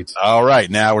 then tweets. All right.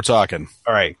 Now we're talking.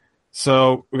 All right.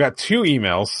 So we got 2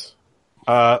 emails.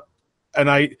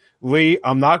 Lee,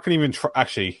 I'm not going to even try.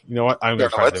 Actually, you know what? I'm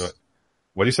going to try to do it.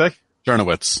 What do you say?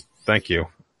 Jernowitz. Thank you.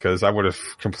 Because I would have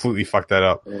completely fucked that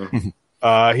up.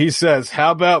 He says, how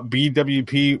about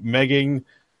BWP megging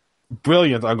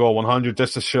brilliant on goal 100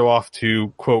 just to show off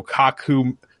to, quote,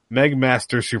 Kaku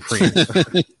Megmaster Supreme?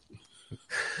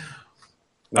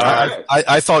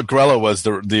 I thought Grella was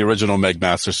the original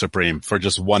Megmaster Supreme for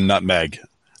just one nutmeg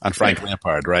on Frank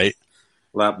Lampard, right?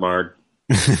 Lampard.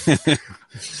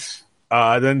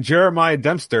 Then Jeremiah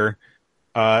Dempster.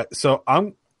 Here's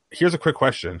a quick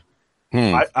question.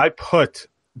 I put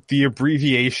the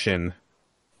abbreviation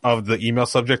of the email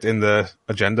subject in the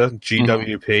agenda,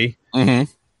 GWP. Mm-hmm.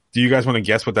 Do you guys want to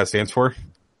guess what that stands for?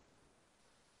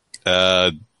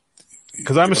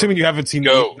 Because I'm assuming you haven't seen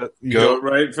Go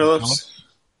Wright-Phillips.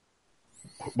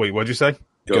 Wait, what'd you say?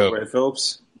 Go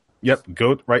Wright-Phillips. Yep,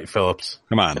 Goat Wright-Phillips.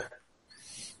 Come on.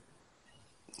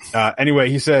 Anyway,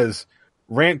 he says,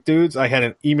 Rant dudes, I had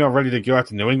an email ready to go after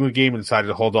the New England game and decided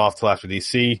to hold off till after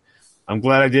DC. I'm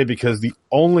glad I did because the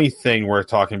only thing we're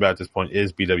talking about at this point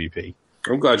is BWP.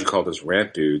 I'm glad you called us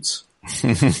Rant dudes.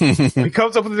 He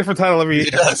comes up with a different title every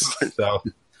year. So,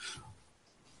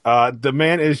 the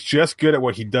man is just good at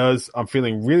what he does. I'm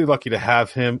feeling really lucky to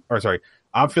have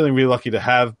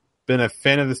been a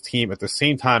fan of this team at the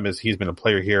same time as he's been a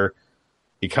player here.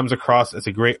 He comes across as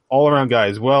a great all-around guy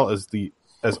as well as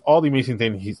all the amazing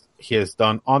things he has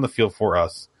done on the field for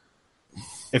us.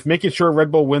 If making sure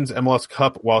Red Bull wins MLS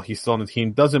Cup while he's still on the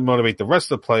team doesn't motivate the rest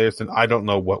of the players, then I don't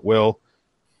know what will.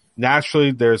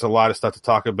 Naturally, there's a lot of stuff to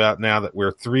talk about now that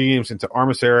we're 3 games into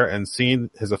Armas era and seeing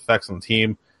his effects on the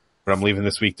team, but I'm leaving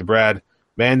this week to Brad.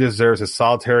 Man deserves a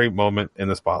solitary moment in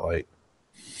the spotlight.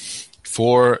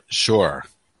 For sure.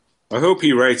 I hope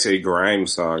he writes a grime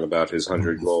song about his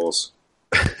 100 goals.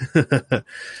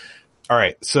 All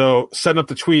right, so setting up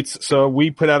the tweets. So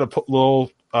we put out a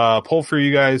little poll for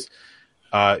you guys.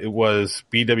 It was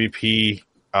BWP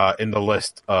in the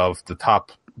list of the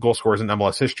top goal scorers in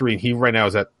MLS history, and he right now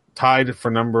is tied for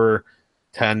number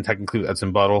 10, technically with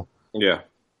Edson Buttle. Yeah.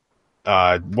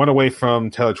 1 away from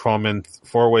Taylor Twellman,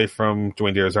 4 away from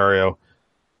Dwayne De Rosario,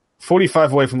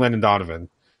 45 away from Landon Donovan.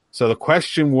 So the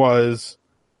question was,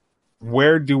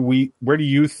 where do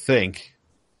you think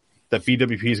that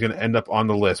BWP is going to end up on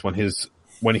the list when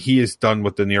he is done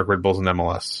with the New York Red Bulls and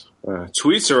MLS?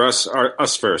 Tweets are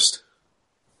us first.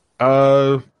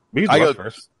 We can go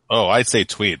first. Oh, I'd say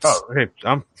tweets. Oh, okay.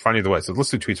 I'm fine either way. So let's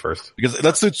do tweets first.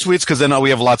 Let's do tweets because then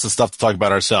we have lots of stuff to talk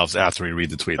about ourselves after we read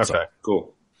the tweets. Okay,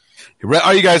 cool.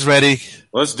 Are you guys ready?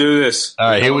 Let's do this. All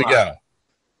right, here we go.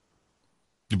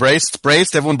 You braced?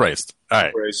 Braced? Everyone braced. All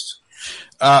right. Braced.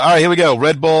 All right, here we go.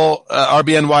 Red Bull,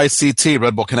 RBNYCT,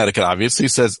 Red Bull Connecticut, obviously,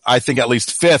 says, I think at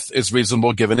least fifth is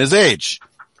reasonable given his age.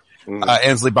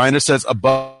 Ansley Binder says,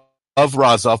 above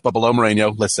Razov, but below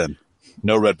Moreno. Listen,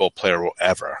 no Red Bull player will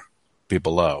ever be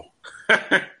below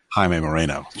Jaime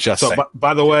Moreno. Just saying.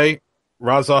 By the way,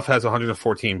 Razov has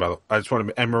 114,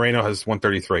 and Moreno has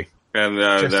 133. And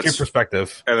just in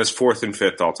perspective. And that's fourth and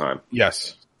fifth all time.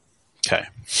 Yes. Okay.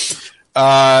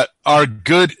 Our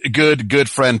good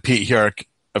friend Pete Hurk,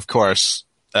 of course,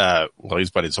 he's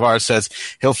buddy Zavar, says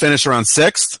he'll finish around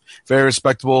sixth. Very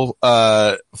respectable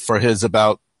for his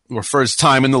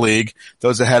time in the league.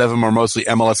 Those ahead of him are mostly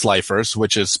MLS lifers,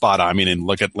 which is spot on. I mean, and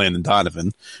look at Landon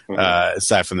Donovan,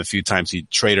 aside from the few times he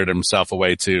traded himself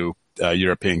away to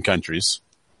European countries.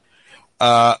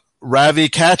 Ravi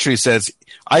Katri says,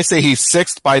 I say he's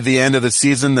sixth by the end of the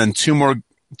season, then two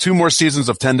more seasons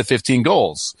of 10 to 15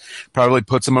 goals. Probably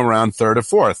puts him around third or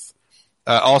fourth.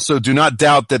 Also, do not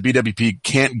doubt that BWP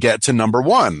can't get to number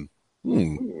one.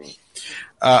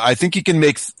 I think he can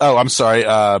make, but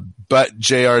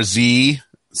JRZ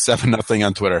 7-0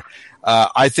 on Twitter.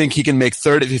 I think he can make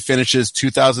third if he finishes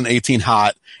 2018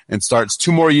 hot and starts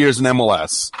 2 more years in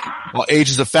MLS. While age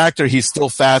is a factor, he's still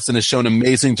fast and has shown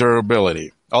amazing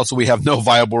durability. Also, we have no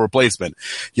viable replacement.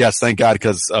 Yes, thank God,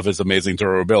 because of his amazing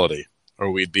durability,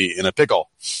 or we'd be in a pickle.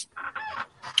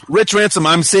 Rich Ransom,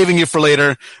 I'm saving you for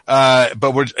later,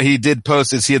 but he did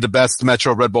post, is he the best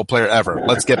Metro Red Bull player ever?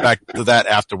 Let's get back to that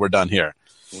after we're done here.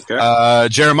 Okay.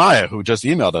 Jeremiah, who just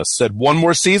emailed us, said 1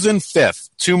 more season, fifth.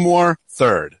 2 more,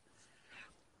 third.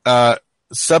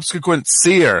 Subsequent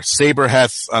Seer, Saber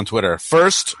Hess on Twitter.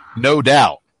 First, no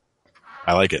doubt.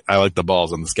 I like it. I like the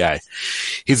balls on this guy.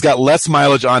 He's got less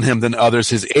mileage on him than others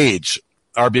his age.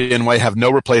 RBNY have no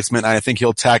replacement, and I think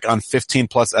he'll tack on 15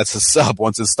 plus as a sub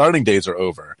once his starting days are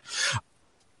over.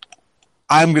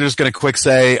 I'm just going to quick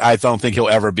say I don't think he'll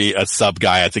ever be a sub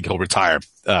guy. I think he'll retire.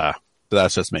 But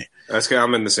that's just me.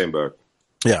 I'm in the same boat.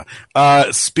 Yeah.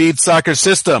 Speed Soccer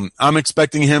System. I'm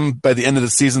expecting him by the end of the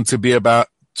season to be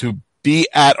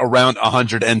at around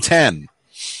 110.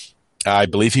 I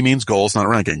believe he means goals, not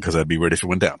ranking, because that'd be weird if it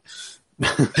went down.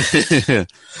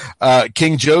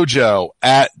 King Jojo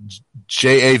at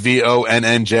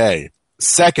JAVONNJ.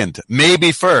 Second,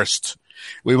 maybe first.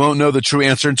 We won't know the true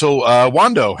answer until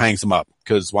Wando hangs him up,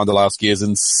 because Wondolowski is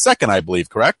in second, I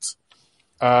believe, correct?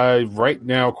 Right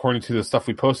now, according to the stuff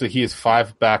we posted, he is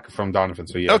 5 back from Donovan.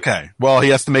 So yeah. Okay. Well, he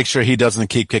has to make sure he doesn't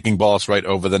keep kicking balls right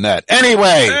over the net.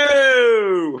 Anyway,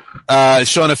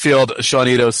 Sean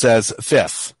Ito says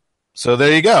fifth. So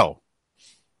there you go.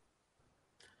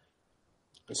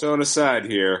 So on a side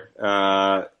here,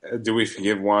 do we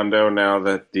forgive Wando now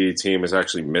that the team has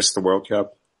actually missed the World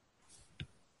Cup?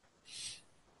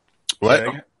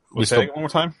 What? We say it one more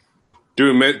time?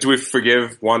 Do we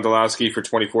forgive Wondolowski for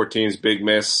 2014's big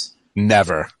miss?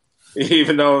 Never.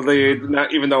 Even though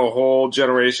a whole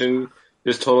generation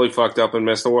just totally fucked up and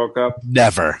missed the World Cup?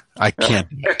 Never. I can't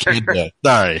do it.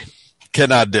 Sorry.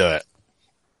 Cannot do it.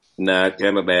 Not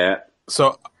gonna bet.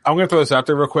 So I'm going to throw this out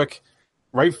there real quick.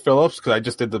 Wright-Phillips, because I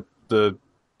just did went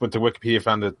to Wikipedia,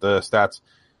 found the stats.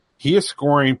 He is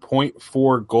scoring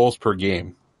 0.4 goals per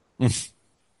game.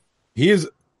 He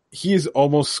is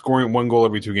almost scoring 1 goal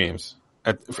every 2 games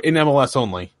in MLS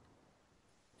only.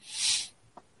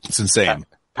 It's insane.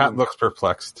 Pat looks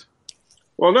perplexed.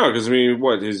 Well, no, because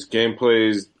his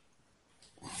gameplay is.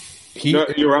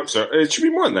 You're up, sir. It should be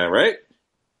more than that, right?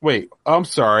 Wait, I'm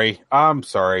sorry.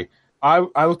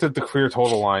 I looked at the career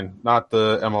total line, not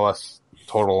the MLS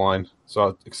total line.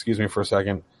 So excuse me for a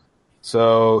second.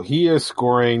 So he is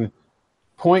scoring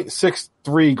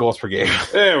 0.63 goals per game.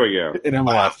 There we go. In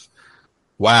MLS.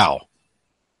 Wow.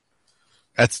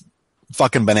 That's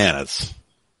fucking bananas.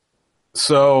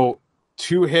 So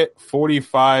to hit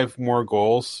 45 more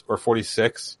goals, or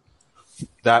 46,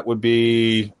 that would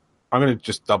be, I'm going to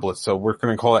just double it. So we're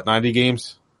going to call it 90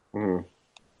 games.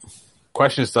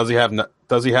 Question is, does he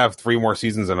have 3 more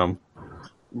seasons in him?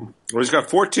 Well, he's got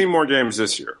 14 more games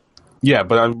this year. Yeah,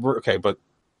 but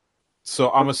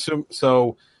so I'm assuming,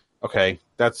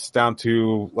 that's down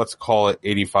to, let's call it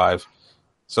 85.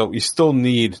 So you still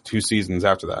need 2 seasons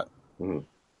after that to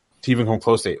even come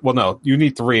close to 8. Well, no, you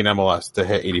need 3 in MLS to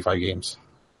hit 85 games.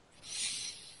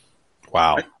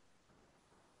 Wow.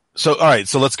 So, all right,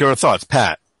 so let's go with thoughts.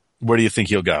 Pat, where do you think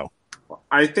he'll go?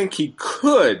 I think he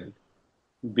could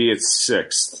be at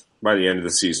 6th by the end of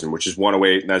the season, which is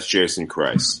 108, and that's Jason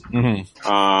Kreis.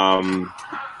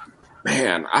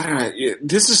 Man, I don't know.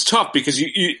 This is tough because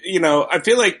I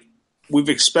feel like we've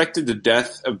expected the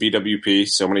death of BWP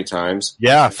so many times.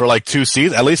 Yeah, for like 2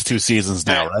 seasons, at least 2 seasons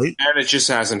now, right? And it just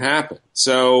hasn't happened.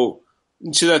 So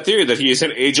to that theory that he is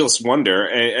an ageless wonder,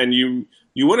 and you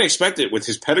wouldn't expect it with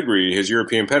his pedigree, his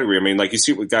European pedigree. I mean, like you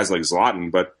see it with guys like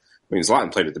Zlatan, but I mean,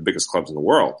 Zlatan played at the biggest clubs in the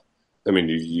world. I mean,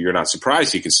 you're not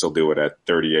surprised he can still do it at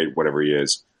 38, whatever he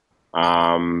is.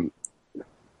 BWP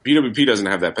doesn't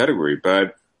have that pedigree,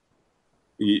 but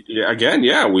again,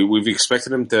 yeah, we've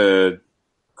expected him to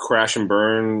crash and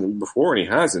burn before, and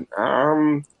he hasn't.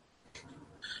 Man,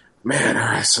 all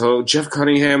right, so Jeff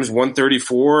Cunningham's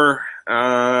 134.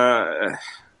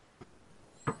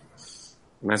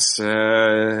 That's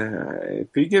if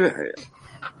you get it.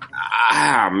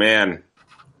 Man,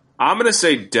 I'm gonna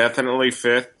say definitely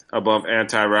fifth above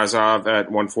Anti-Razov at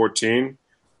 114.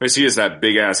 Because he has that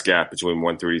big ass gap between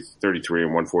 133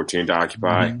 and 114 to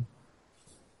occupy.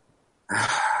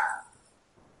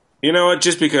 You know what?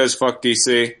 Just because fuck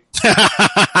DC,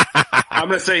 I'm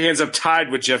gonna say he ends up tied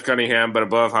with Jeff Cunningham, but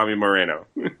above Jaime Moreno.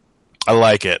 I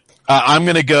like it. I'm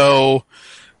gonna go.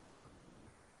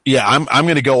 Yeah, I'm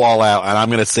going to go all out, and I'm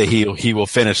going to say he will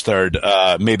finish third,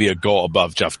 maybe a goal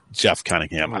above Jeff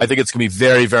Cunningham. I think it's going to be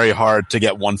very, very hard to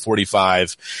get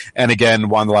 145. And again,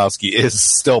 Wondolowski is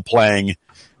still playing,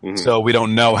 so we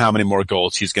don't know how many more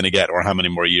goals he's going to get or how many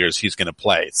more years he's going to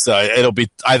play. So I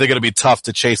think it'll be tough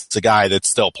to chase the guy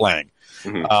that's still playing.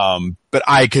 But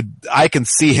I can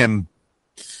see him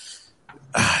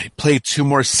play 2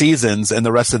 more seasons and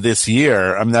the rest of this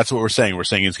year. I mean, that's what we're saying. We're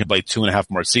saying he's going to play 2.5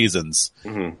 more seasons.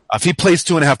 If he plays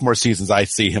 2.5 more seasons, I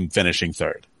see him finishing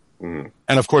third. And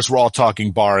of course, we're all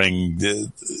talking barring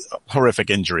the horrific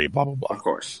injury, blah, blah, blah. Of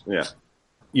course. Yeah.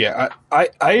 Yeah. I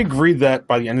agree that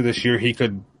by the end of this year, he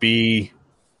could be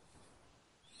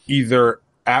either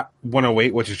at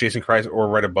 108, which is Jason Kreis, or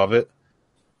right above it.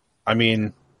 I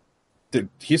mean,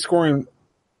 he's scoring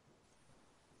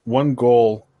 1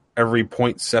 goal every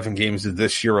 0.7 games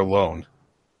this year alone.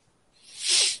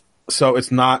 So it's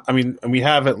not, I mean, we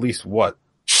have at least 10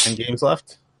 games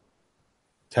left?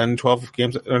 10, 12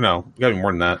 games? Oh, no, we got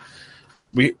more than that.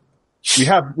 We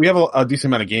have a decent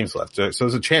amount of games left, so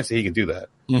there's a chance that he could do that.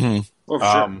 Well, for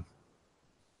sure.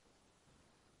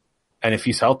 And if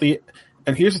he's healthy,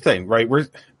 and here's the thing, right?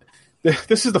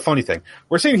 This is the funny thing.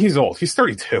 We're saying he's old. He's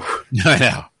 32. I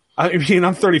know. I mean,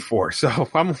 I'm 34, so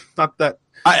I'm not that.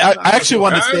 I actually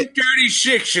want to say I'm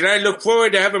 36, and I look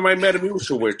forward to having my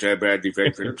Metamucil with Bradley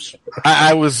Red-Phillips.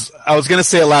 I was going to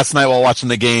say it last night while watching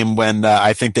the game when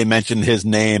I think they mentioned his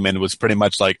name and was pretty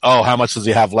much like, oh, how much does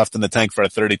he have left in the tank for a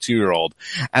 32-year-old?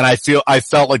 And I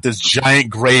felt like this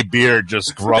giant gray beard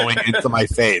just growing into my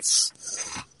face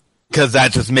because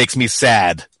that just makes me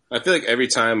sad. I feel like every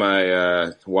time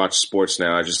I watch sports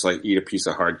now, I just like eat a piece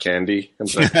of hard candy. I'm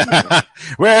like,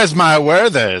 Where's my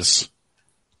Werther's?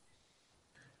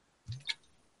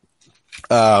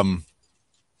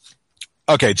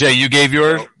 Okay, Jay, you gave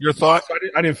your thought?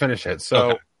 I didn't finish it.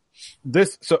 So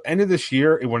end of this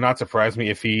year, it would not surprise me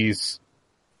if he's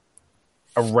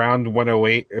around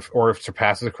 108 or if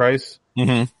surpasses Kreis.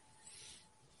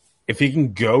 If he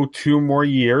can go 2 more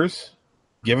years,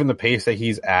 given the pace that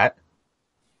he's at,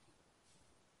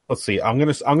 let's see. I'm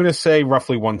gonna say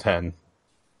roughly 110,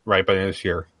 right by the end of this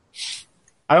year.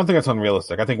 I don't think that's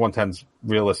unrealistic. I think 110's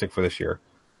realistic for this year.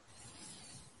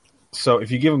 So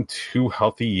if you give him 2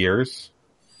 healthy years,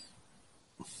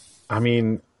 I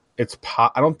mean,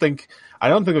 I don't think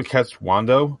he'll catch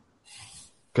Wando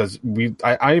because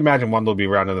I imagine Wando will be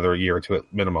around another year or 2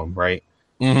 at minimum, right?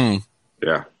 Yeah.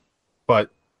 But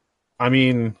I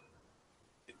mean,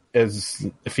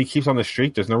 if he keeps on the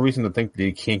streak, there's no reason to think that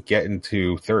he can't get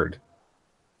into third.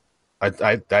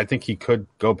 I think he could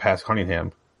go past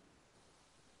Cunningham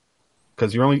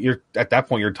because you're at that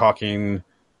point you're talking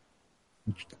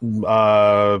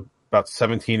about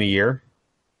 17 a year,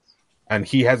 and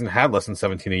he hasn't had less than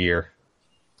 17 a year.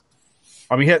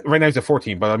 I mean, right now he's at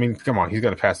 14, but I mean, come on, he's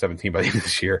going to pass 17 by the end of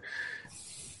this year.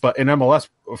 But in MLS,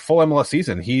 full MLS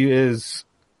season, he is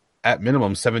at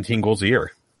minimum 17 goals a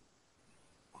year.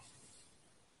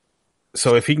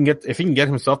 So if he can get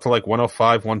himself to like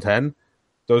 105, 110,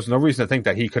 there's no reason to think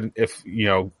that he couldn't. If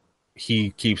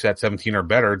he keeps at 17 or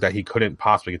better, that he couldn't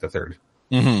possibly get to third.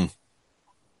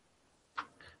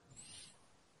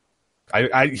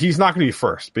 He's not going to be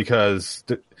first because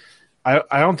I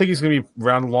don't think he's going to be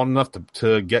around long enough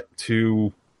to get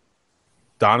to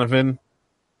Donovan,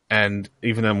 and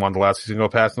even then Wondolowski's going to go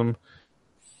past him.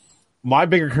 My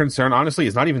bigger concern, honestly,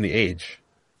 is not even the age.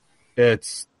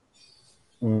 It's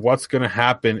what's going to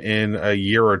happen in a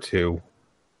year or two.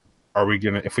 Are we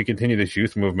going to, if we continue this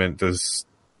youth movement,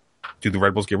 do the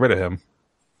Red Bulls get rid of him?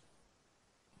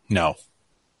 No.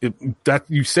 That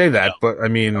you say that, but I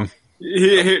mean,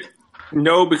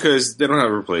 no, because they don't have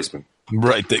a replacement.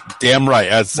 Right, damn right.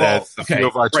 As a few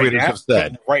of our tweeters have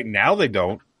said. Right now they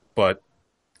don't, but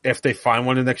if they find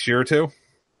one in the next year or two.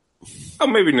 Oh,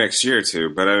 maybe next year or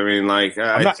two, but I mean, like,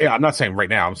 I'm not saying right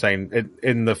now. I'm saying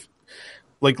in the,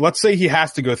 like, let's say he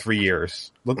has to go 3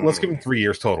 years. Let's give him 3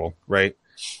 years total, right?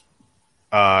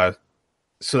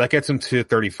 So that gets him to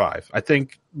 35. I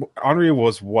think Henry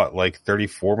was what, like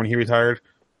 34 when he retired,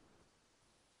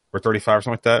 or 35 or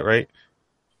something like that, right?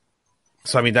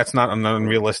 So I mean, that's not an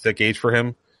unrealistic age for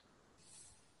him.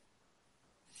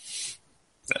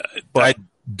 But I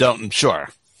don't. Sure.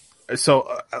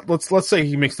 So let's say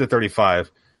he makes it to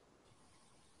 35.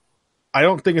 I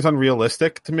don't think it's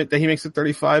unrealistic to admit that he makes it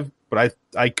 35, but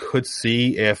I could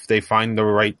see if they find the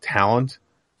right talent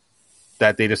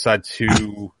that they decide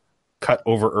to cut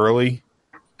over early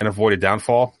and avoid a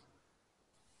downfall.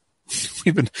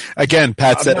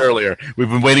 Pat said earlier, we've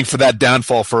been waiting for that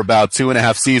downfall for about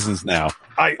 2.5 seasons now.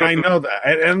 I know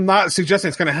that. I'm not suggesting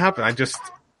it's going to happen.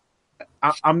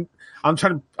 I'm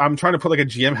trying to put like a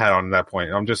GM hat on at that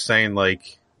point. I'm just saying,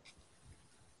 like,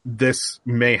 this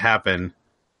may happen,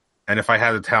 and if I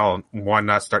had the talent, why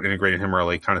not start integrating him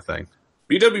early, kind of thing.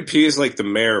 BWP is like the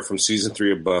mayor from season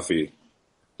 3 of Buffy.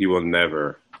 He will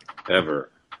never, ever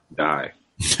die.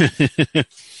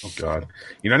 Oh God!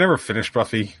 I never finished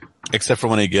Buffy, except for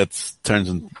when he turns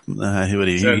and he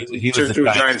was a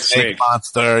giant snake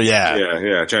monster.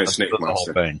 Yeah, giant snake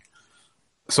monster. Whole thing.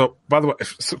 So, by the way,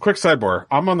 quick sidebar.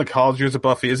 I'm on the college years of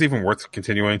Buffy. Is it even worth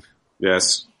continuing?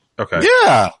 Yes. Okay.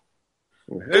 Yeah.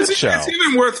 It's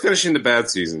even worth finishing the bad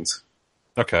seasons.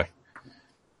 Okay.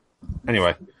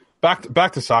 Anyway,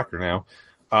 back to soccer now.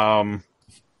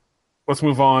 Let's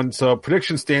move on. So,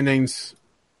 prediction standings,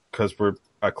 because we're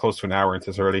close to an hour into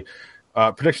this already.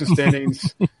 Prediction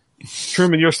standings.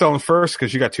 Truman, you're still in first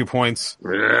because you got 2 points.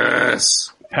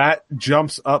 Yes. Pat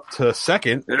jumps up to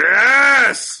second.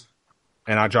 Yes.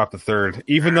 And I dropped to third.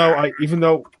 Even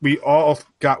though we all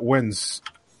got wins,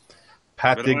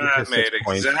 Pat did get his 6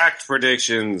 points. Exact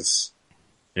predictions.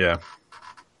 Yeah.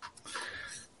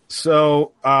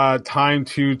 So, time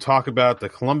to talk about the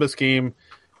Columbus game.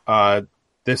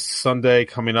 This Sunday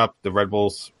coming up, the Red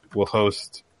Bulls will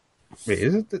host.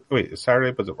 It's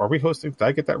Saturday, but are we hosting? Did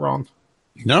I get that wrong?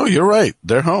 No, you're right.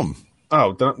 They're home.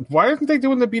 Oh, why aren't they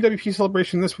doing the BWP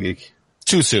celebration this week?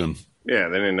 Too soon. Yeah,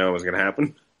 they didn't know it was going to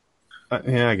happen.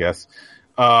 Yeah, I guess.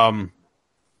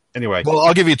 Anyway. Well,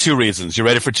 I'll give you 2 reasons. You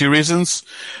ready for 2 reasons?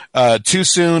 Too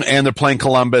soon, and they're playing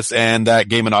Columbus, and that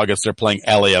game in August, they're playing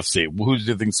LAFC. Who do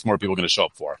you think more people are going to show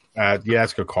up for? Yeah,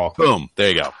 that's a good call. Boom. There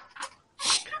you go.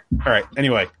 All right.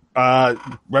 Anyway,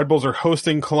 Red Bulls are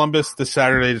hosting Columbus this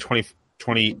Saturday, the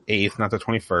 28th, not the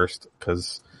 21st,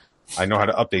 because I know how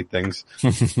to update things.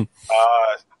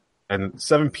 And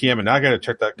 7 p.m., and now I got to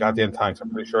check that goddamn time, so I'm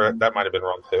pretty sure that might have been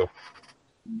wrong, too.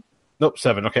 Nope,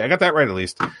 7. Okay, I got that right at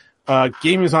least.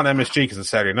 Game is on MSG because it's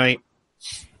Saturday night.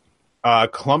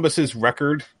 Columbus's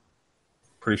record,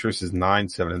 pretty sure this is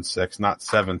 9-7-6, not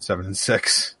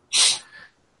 7-7-6.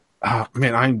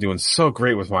 Man, I'm doing so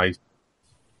great with my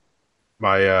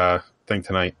thing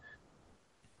tonight.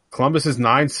 Columbus is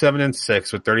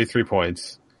 9-7-6 with 33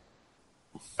 points.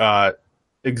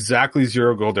 Exactly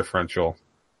 0 goal differential.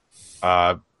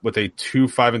 With a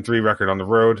 2-5-3 record on the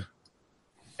road.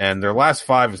 And their last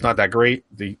 5 is not that great.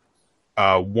 The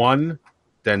 1,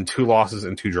 then 2 losses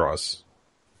and 2 draws.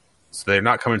 So they're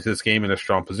not coming to this game in a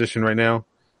strong position right now.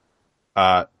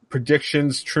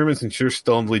 Predictions, Truman, since you're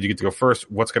still in the lead, you get to go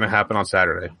first. What's going to happen on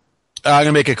Saturday? I'm going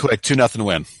to make it quick. 2-0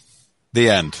 win. The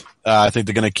end. I think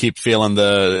they're going to keep feeling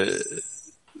the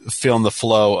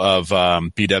flow of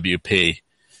BWP.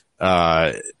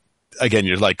 Again,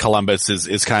 you're like Columbus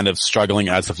is kind of struggling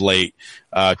as of late,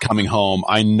 coming home.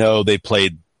 I know they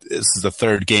played. This is the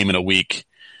 3rd game in a week,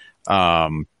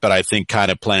 but I think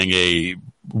kind of playing a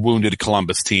wounded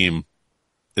Columbus team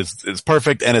is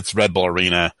perfect, and it's Red Bull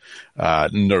Arena.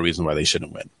 No reason why they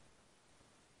shouldn't win.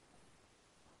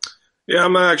 Yeah,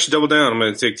 I'm going to actually double down. I'm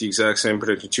going to take the exact same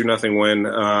prediction, 2-0 win.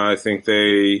 I think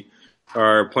they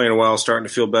are playing well, starting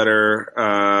to feel better.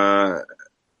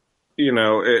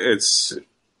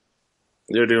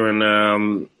 They're doing,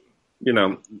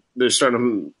 they're starting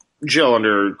to gel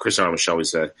under Chris Thomas, shall we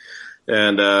say.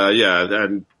 And,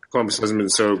 and Columbus hasn't been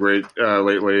so great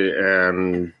lately.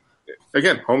 And,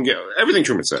 again, home game, everything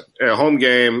Truman said. Home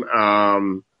game,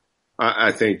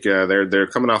 I think they're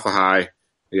coming off a high.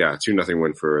 Yeah, 2-0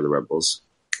 win for the Red Bulls.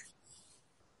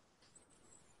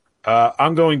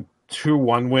 I'm going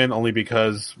 2-1 win only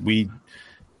because we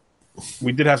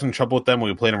did have some trouble with them when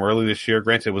we played them early this year.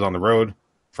 Granted, it was on the road.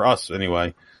 For us,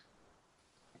 anyway.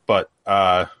 But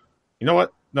you know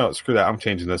what? No, screw that. I'm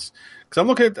changing this because I'm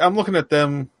looking at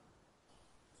them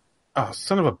Oh,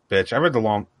 son of a bitch! I read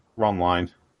the wrong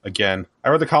line again. I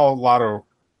read the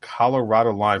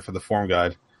Colorado line for the form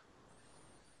guide.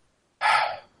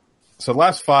 So the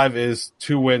last 5 is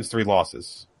 2 wins, 3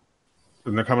 losses,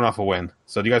 and they're coming off a win.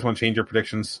 So do you guys want to change your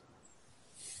predictions?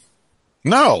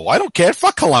 No, I don't care.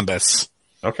 Fuck Columbus.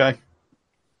 Okay.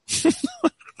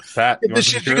 Pat, you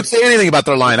can say anything about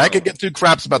their line. I could get 2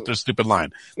 craps about their stupid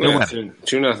line. They're winning.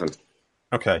 2-0.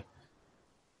 Okay.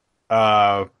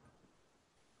 I'm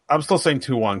still saying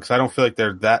 2-1 because I don't feel like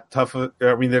they're that tough.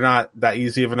 I mean, they're not that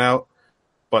easy of an out,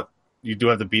 but you do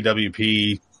have the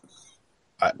BWP.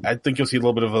 I think you'll see a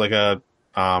little bit of like a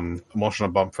emotional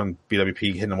bump from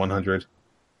BWP hitting the 100,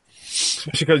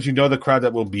 especially because you know the crowd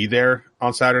that will be there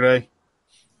on Saturday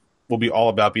will be all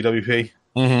about BWP.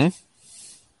 Mm-hmm.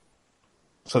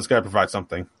 So it's got to provide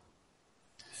something.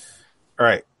 All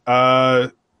right.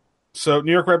 So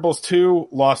New York Red Bulls 2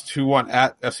 lost 2-1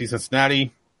 at FC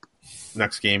Cincinnati.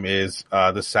 Next game is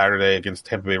this Saturday against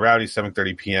Tampa Bay Rowdy,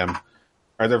 7:30 p.m.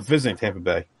 Or they're visiting Tampa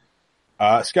Bay.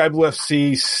 Sky Blue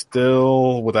FC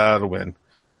still without a win.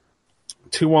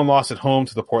 2-1 loss at home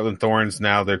to the Portland Thorns.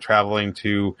 Now they're traveling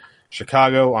to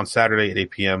Chicago on Saturday at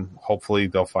 8 p.m. Hopefully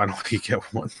they'll finally get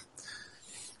one.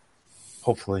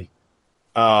 Hopefully.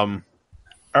 All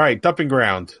right, dumping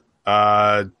ground.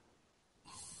 What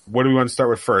do we want to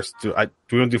start with first? Do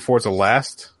we want to do Forza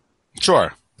last?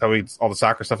 Sure. That way all the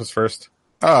soccer stuff is first?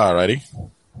 Alrighty.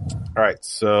 All right,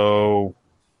 so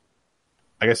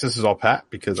I guess this is all Pat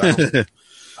because I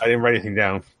didn't write anything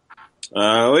down.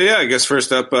 I guess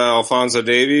first up, Alphonso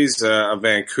Davies of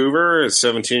Vancouver, a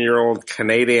 17-year-old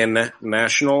Canadian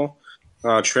national,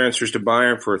 transfers to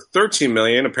Bayern for $13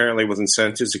 million. Apparently, with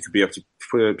incentives, it could be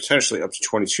potentially up to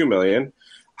 $22 million,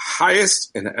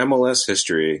 highest in MLS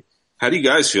history. How do you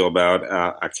guys feel about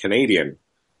a Canadian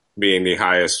being the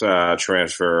highest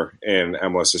transfer in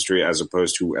MLS history as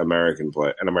opposed to an American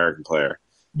player?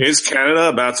 Is Canada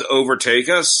about to overtake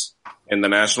us in the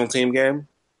national team game?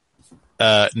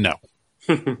 No.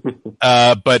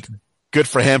 But good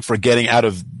for him for getting out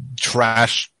of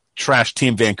trash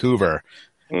team Vancouver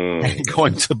and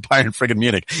going to Bayern friggin'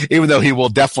 Munich, even though he will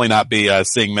definitely not be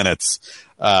seeing minutes.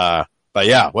 But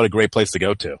yeah, what a great place to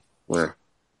go to. Yeah.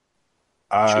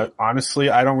 Honestly,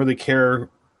 I don't really care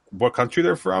what country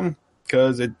they're from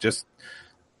because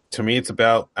to me, it's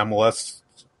about MLS's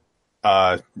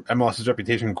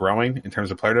reputation growing in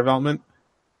terms of player development.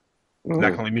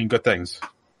 That can only mean good things.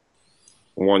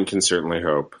 One can certainly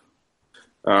hope.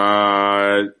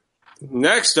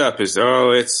 Next up is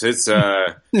it's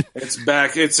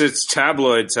back. It's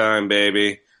tabloid time,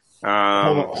 baby.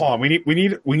 Hold on. We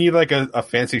need like a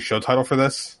fancy show title for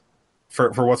this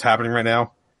for what's happening right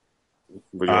now.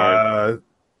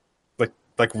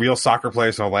 Like real soccer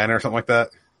players in Atlanta or something like that.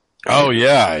 Oh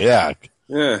yeah.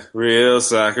 Yeah, real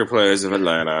soccer players of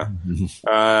Atlanta.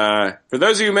 For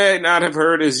those of you who may not have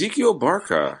heard, Ezekiel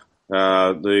Barca,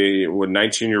 the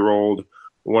 19-year-old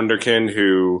wonderkind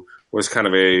who was kind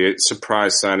of a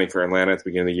surprise signing for Atlanta at the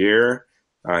beginning of the year.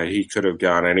 He could have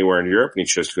gone anywhere in Europe, and he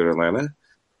chose to go to Atlanta.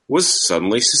 Was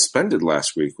suddenly suspended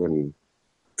last week when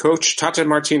Coach Tata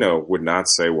Martino would not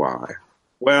say why.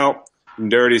 Well,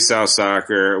 Dirty South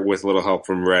Soccer, with a little help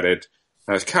from Reddit,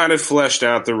 has kind of fleshed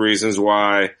out the reasons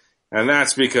why. And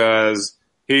that's because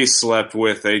he slept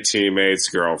with a teammate's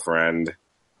girlfriend.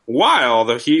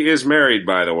 While he is married,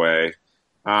 by the way.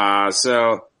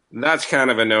 So that's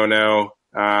kind of a no-no.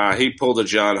 He pulled a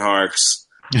John Harkes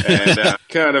and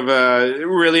kind of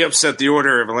really upset the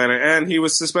order of Atlanta. And he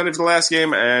was suspended for the last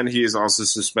game, and he is also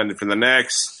suspended for the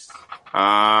next.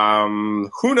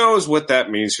 Who knows what that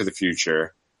means for the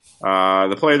future.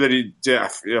 The player that I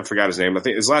forgot his name. I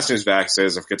think his last name is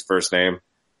Vaxes. I forget the first name.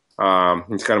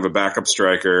 He's kind of a backup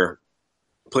striker.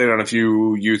 Played on a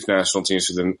few youth national teams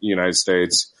for the United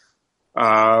States.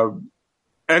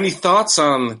 Any thoughts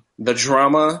on the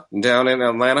drama down in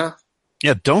Atlanta?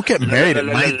 Yeah, don't get married at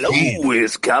 19.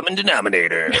 Lowest common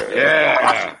denominator.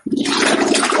 Yeah.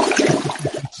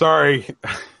 Sorry,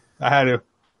 I had to.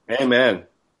 Amen.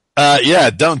 Yeah,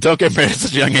 don't get married at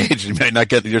such a young age. You might not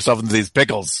get yourself into these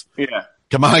pickles. Yeah.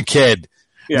 Come on, kid.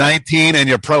 Yeah. 19 and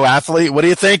you're pro athlete. What are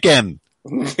you thinking?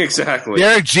 Exactly.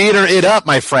 Derek Jeter it up,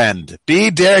 my friend.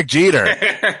 Be Derek Jeter.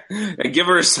 And give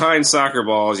her a signed soccer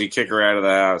ball as you kick her out of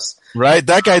the house. Right?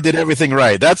 That guy did everything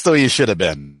right. That's the way you should have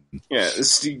been. Yeah,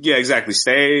 exactly.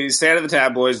 Stay out of the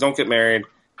tabloids. Don't get married.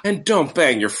 And don't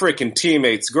bang your freaking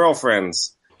teammates'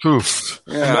 girlfriends. Oof.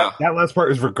 Yeah. That last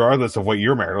part is regardless of what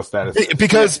your marital status is.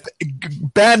 Because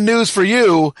bad news for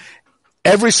you,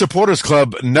 every supporters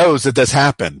club knows that this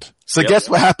happened. So guess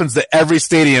what happens to every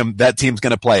stadium that team's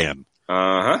going to play in?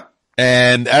 Uh-huh.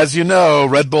 And as you know,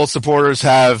 Red Bull supporters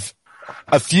have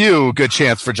a few good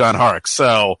chants for John Hark.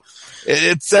 So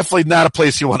it's definitely not a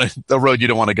place the road you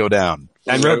don't want to go down.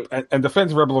 And the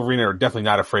fans of Red Bull Arena are definitely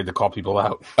not afraid to call people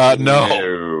out.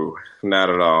 No, not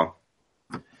at all.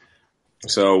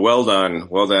 So well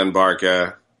done,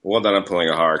 Barca. Well done on pulling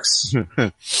a Harks.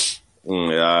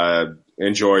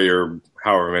 Enjoy your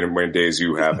however many days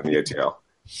you have in the ATL.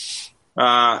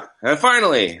 And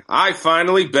finally, I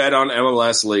bet on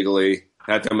MLS legally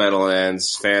at the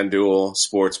Meadowlands FanDuel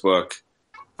Sportsbook.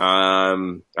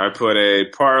 I put a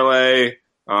parlay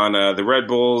on the Red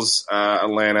Bulls,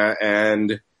 Atlanta,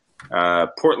 and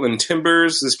Portland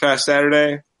Timbers this past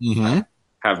Saturday. Mm-hmm.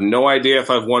 Have no idea if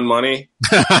I've won money.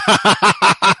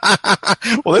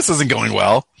 Well, this isn't going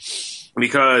well.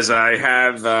 Because I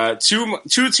have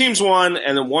two teams won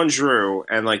and then one drew.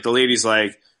 And like the lady's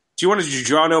like, do you want to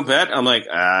draw no bet? I'm like,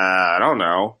 I don't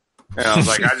know. And I was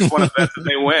like, I just want to bet that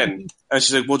they win. And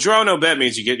she's like, well, draw no bet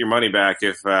means you get your money back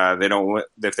if they don't win,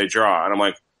 if they draw. And I'm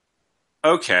like,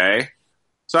 okay.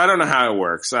 So I don't know how it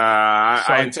works. It's a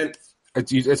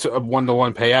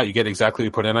 1-to-1 payout. You get exactly what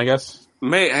you put in, I guess.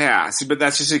 See, but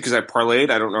that's just it because I parlayed.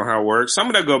 I don't know how it works. So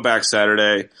I'm going to go back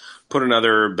Saturday, put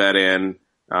another bet in,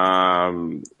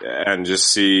 and just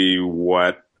see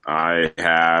what I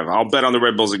have. I'll bet on the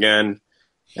Red Bulls again.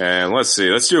 And let's see.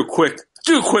 Let's do a quick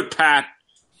Pat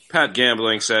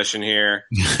gambling session here.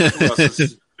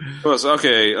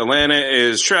 Okay, Atlanta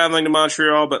is traveling to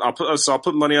Montreal, but I'll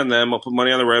put money on them. I'll put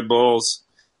money on the Red Bulls.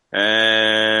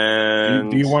 And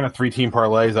do you want a 3-team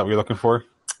parlay? Is that what you're looking for?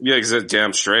 Yeah,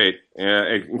 damn straight. Yeah,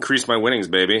 it increased my winnings,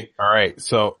 baby. All right,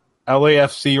 so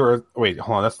LAFC wait,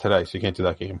 hold on, that's today, so you can't do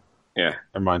that game. Yeah,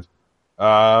 never mind.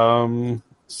 Let's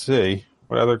see,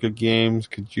 what other good games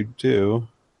could you do?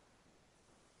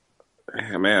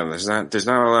 Yeah, man, there's not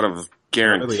a lot of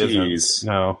guarantees.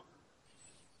 Really no.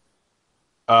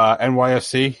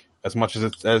 NYFC, as much as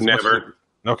it's as never.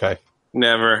 Okay,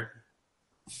 never.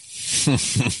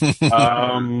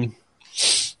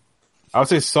 I would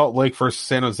say Salt Lake versus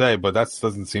San Jose, but that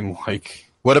doesn't seem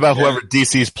like. What about whoever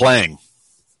DC's playing?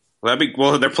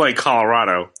 Well, they're playing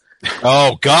Colorado.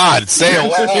 Oh God! Stay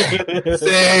away!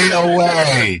 Stay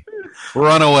away!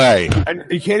 Run away! And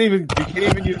you can't even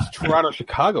use Toronto,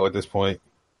 Chicago at this point.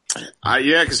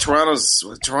 Yeah, because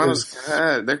Toronto's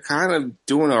they're kind of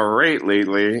doing all right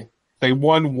lately. They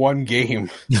won one game.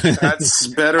 That's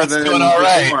better than doing all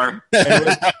right.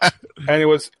 And it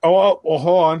was hold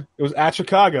on. It was at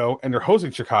Chicago, and they're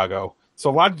hosting Chicago. So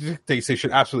a lot of they say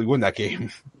should absolutely win that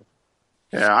game.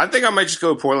 Yeah, I think I might just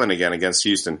go Portland again against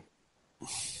Houston.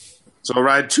 So I'll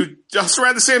ride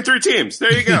the same 3 teams.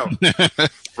 There you go.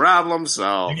 Problem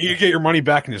solved. You get your money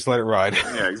back and just let it ride.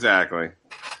 Yeah, exactly.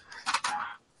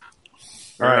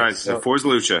 All right, so Forza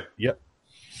Lucha. Yep.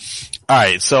 All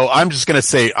right, so I'm going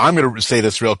to say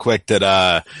this real quick that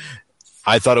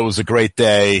I thought it was a great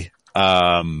day,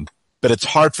 but it's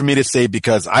hard for me to say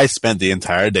because I spent the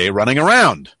entire day running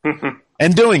around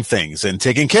and doing things and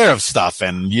taking care of stuff,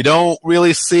 and you don't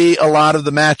really see a lot of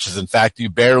the matches. In fact, you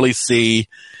barely see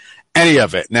any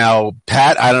of it. Now,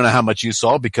 Pat, I don't know how much you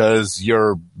saw because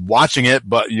you're watching it,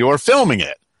 but you're filming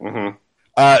it. Mm-hmm.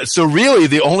 So really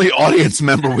the only audience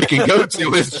member we can go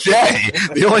to is Jay,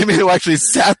 the only man who actually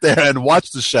sat there and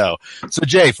watched the show. So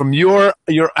Jay, from your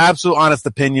absolute honest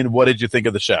opinion, what did you think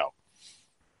of the show?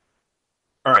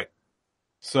 All right.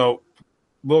 So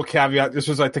little caveat. This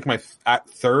was, I think, my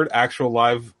third actual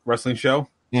live wrestling show.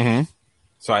 Mm-hmm.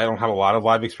 So I don't have a lot of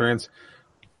live experience,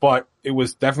 but it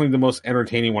was definitely the most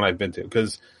entertaining one I've been to.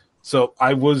 So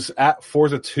I was at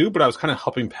Forza 2, but I was kind of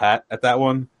helping Pat at that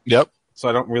one. Yep. So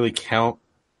I don't really count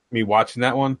me watching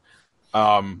that one.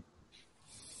 And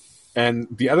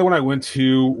the other one I went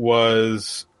to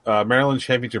was Maryland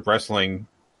Championship Wrestling.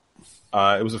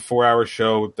 It was a 4-hour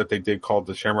show that they did called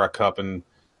the Shamrock Cup, and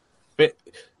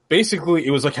basically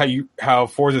it was like how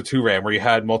Forza 2 ran, where you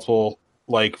had multiple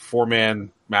like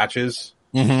 4-man matches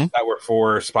that were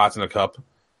for spots in the cup.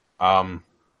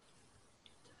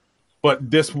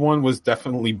 But this one was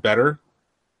definitely better.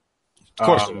 Of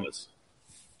course it was.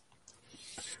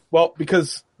 Well,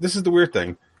 because this is the weird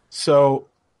thing. So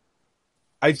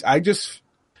I just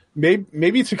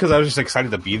maybe it's because I was just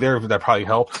excited to be there. That probably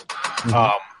helped.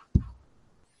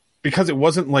 Because it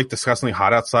wasn't like disgustingly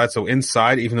hot outside. So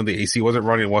inside, even though the AC wasn't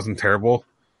running, it wasn't terrible.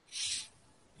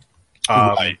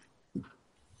 Right.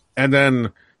 And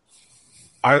then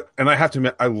I have to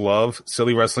admit, I love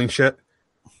silly wrestling shit.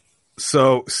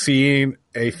 So seeing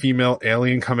a female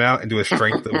alien come out and do a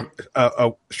strength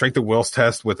of wills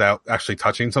test without actually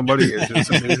touching somebody is just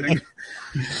amazing.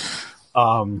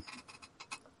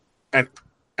 And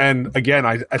And again,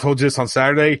 I told you this on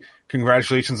Saturday.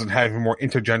 Congratulations on having more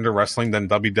intergender wrestling than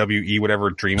WWE would ever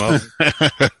dream of.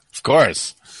 Of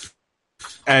course.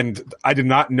 And I did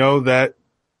not know that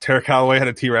Tara Calloway had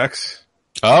a T-Rex.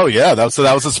 Oh yeah, that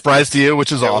was a surprise to you,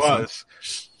 which is awesome.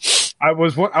 I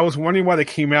was wondering why they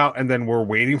came out and then we're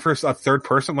waiting for a third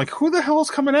person. I'm like, who the hell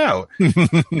is coming out? There's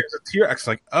a T-Rex.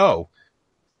 Like, oh.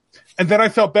 And then I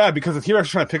felt bad because the T-Rex was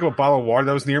trying to pick up a bottle of water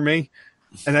that was near me.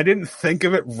 And I didn't think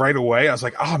of it right away. I was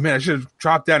like, "Oh man, I should have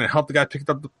dropped down and helped the guy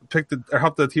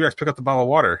help the T-Rex pick up the bottle of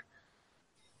water."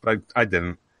 But I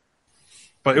didn't.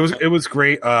 But it was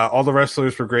great. All the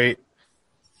wrestlers were great,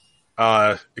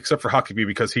 except for Huckabee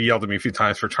because he yelled at me a few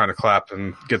times for trying to clap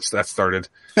and gets that started.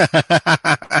 But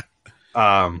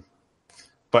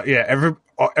yeah,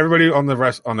 everybody on the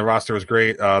roster was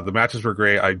great. The matches were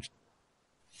great.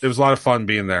 It was a lot of fun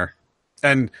being there,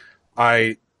 and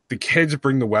the kids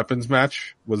bring the weapons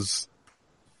match was,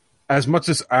 as much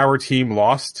as our team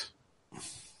lost.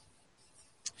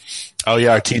 Oh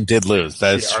yeah, our team did lose.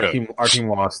 That is true. Our team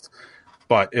lost,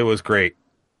 but it was great,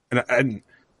 and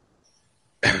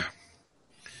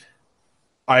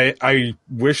I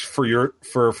wish for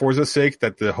Forza's sake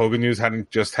that the Hogan news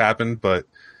hadn't just happened, but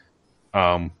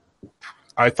I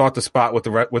thought the spot with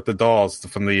the dolls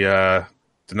from the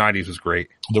 90s was great.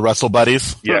 The Wrestle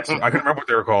Buddies. Yes, I can't remember what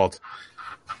they were called.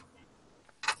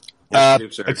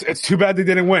 It's too bad they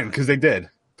didn't win because they did.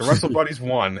 The Wrestle Buddies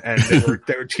won, and they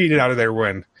were cheated out of their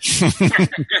win.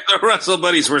 The Wrestle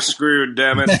Buddies were screwed.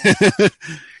 Damn it! It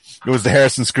was the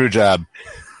Harrison screw job.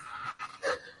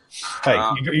 Hey,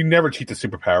 you never cheat the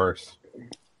superpowers.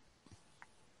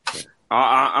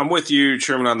 I'm with you,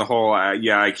 Truman, on the whole.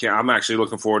 Yeah, I can't. I'm actually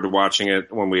looking forward to watching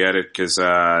it when we edit because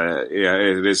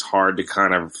it is hard to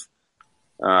kind of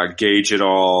gauge it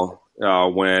all.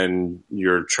 When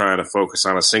you're trying to focus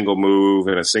on a single move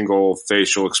and a single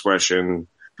facial expression.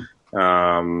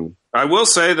 I will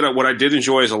say that what I did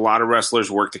enjoy is a lot of wrestlers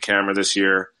worked the camera this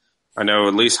year. I know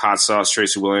at least Hot Sauce,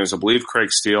 Tracy Williams, I believe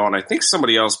Craig Steele, and I think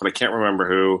somebody else, but I can't remember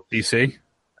who. DC?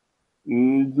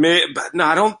 No,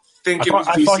 I don't think it was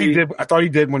DC. I thought he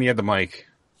did when he had the mic.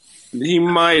 He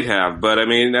might have, but I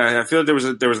mean, I feel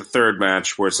like there was a third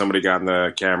match where somebody got in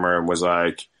the camera and was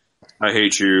like, I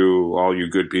hate you, all you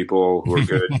good people who are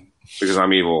good, because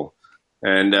I'm evil.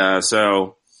 And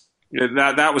so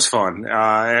that was fun.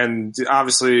 And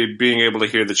obviously being able to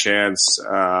hear the chants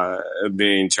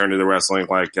being turned into wrestling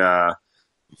like the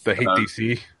Hate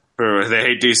DC. The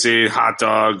Hate DC, hot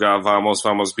dog, vamos,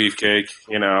 beefcake,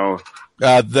 you know.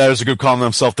 That was a good calling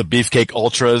themselves the Beefcake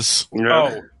Ultras.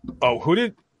 Yeah. Oh, who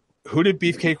did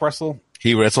Beefcake wrestle?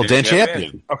 He wrestled Dan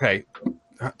Champion. Okay,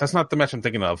 that's not the match I'm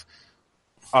thinking of.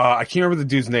 I can't remember the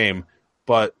dude's name,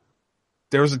 but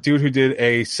there was a dude who did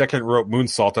a second rope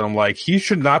moonsault, and I'm like, he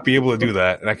should not be able to do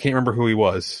that, and I can't remember who he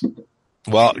was.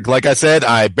 Well, like I said,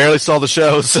 I barely saw the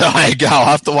show, so I'll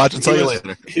have to watch and tell you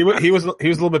later. He was a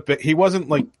little bit big. He wasn't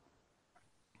like.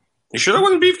 You sure that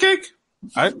wasn't Beefcake?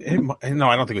 No,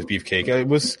 I don't think it was Beefcake.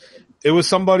 It was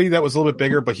somebody that was a little bit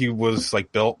bigger, but he was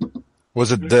like built.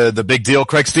 Was it the big deal,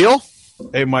 Craig Steele?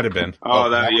 It might have been. I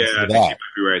think you might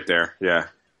be right there. Yeah.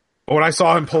 When I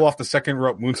saw him pull off the second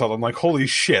rope moonsault, I'm like, holy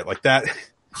shit, like that.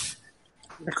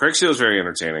 Craig Steele's very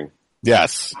entertaining.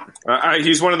 Yes.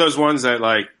 He's one of those ones that,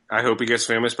 like, I hope he gets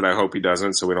famous, but I hope he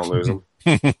doesn't so we don't lose him.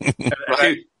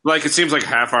 Like, it seems like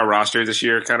half our roster this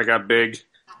year kind of got big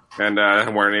and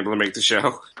weren't able to make the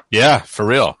show. Yeah, for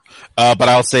real. But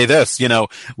I'll say this,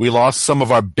 we lost some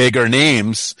of our bigger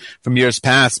names from years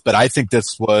past, but I think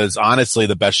this was honestly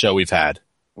the best show we've had.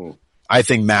 I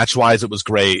think match-wise it was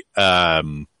great.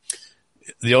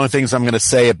 The only things I'm going to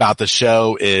say about the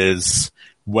show is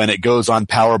when it goes on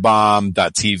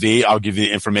powerbomb.tv, I'll give you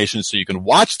the information so you can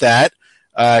watch that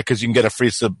because you can get a free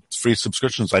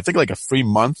subscription. So I think like a free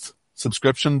month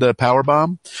subscription to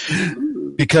Powerbomb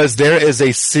because there is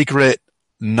a secret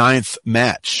 9th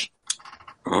match.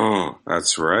 Oh,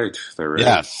 that's right. There is.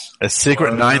 Yes, a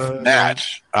secret 9th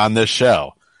match on this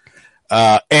show.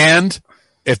 And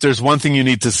if there's one thing you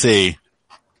need to see,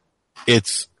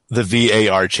 it's the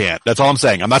VAR chant. That's all I'm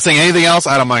saying. I'm not saying anything else.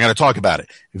 I'm not going to talk about it.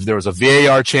 If there was a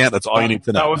VAR chant, that's all you need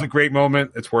to know. That was a great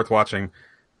moment. It's worth watching.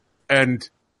 And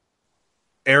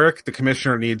Eric, the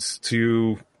commissioner, needs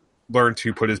to learn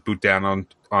to put his boot down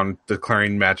on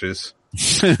declaring matches.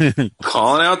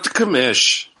 Calling out the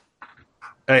commish.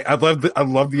 Hey, I love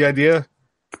the idea,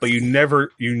 but you never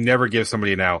give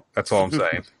somebody an out. That's all I'm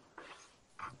saying.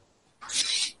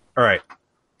 All right.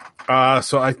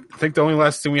 So I think the only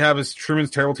last thing we have is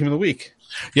Truman's Terrible Team of the Week.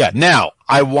 Yeah. Now,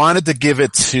 I wanted to give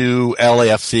it to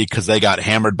LAFC because they got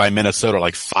hammered by Minnesota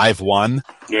like 5-1.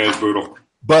 Yeah, it's brutal.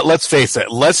 But let's face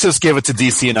it. Let's just give it to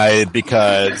DC United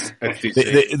because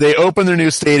they opened their new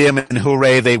stadium and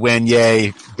hooray, they win.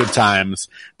 Yay, good times.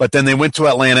 But then they went to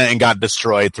Atlanta and got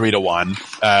destroyed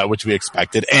 3-1, which we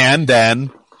expected. And then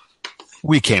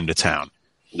we came to town.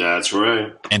 That's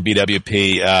right. And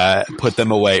BWP put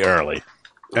them away early.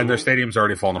 And their stadium's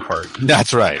already falling apart.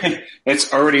 That's right.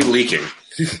 It's already leaking.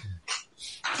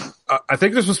 I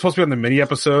think this was supposed to be on the mini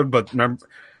episode, but remember,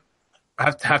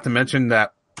 I have to mention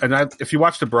that. And if you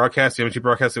watch the broadcast, the MG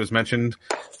broadcast, it was mentioned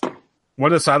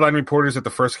one of the sideline reporters at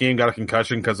the first game got a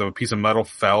concussion because of a piece of metal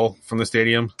fell from the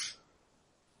stadium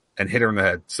and hit her in the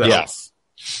head. So, yes.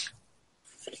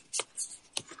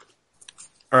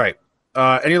 All right.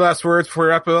 Any last words before we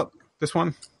wrap up this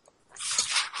one?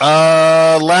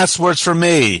 Last words for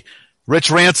me.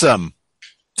 Rich Ransom,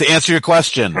 to answer your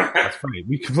question. That's funny.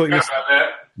 We completely missed that.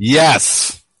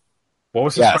 Yes. What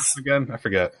was his question again? I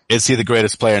forget. Is he the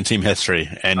greatest player in team history?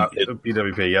 And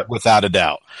BWP, yep. Without a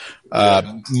doubt.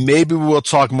 Maybe we'll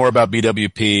talk more about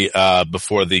BWP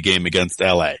before the game against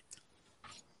LA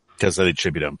because they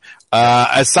tribute him.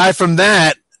 Aside from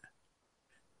that,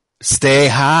 stay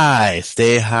high,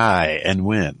 and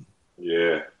win.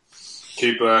 Yeah.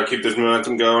 Keep this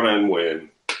momentum going and win.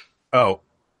 Oh,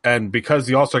 and because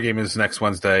the All-Star game is next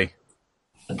Wednesday,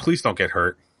 please don't get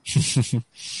hurt.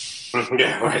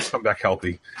 Yeah, right. Come back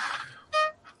healthy.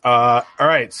 All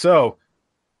right, so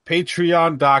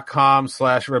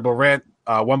patreon.com/Red Bull Rant.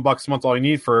 $1 a month, all you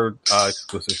need for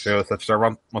exclusive shows such as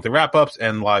our monthly wrap-ups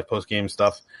and live post-game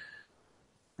stuff.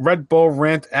 Red Bull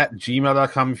Rant at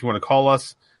gmail.com if you want to call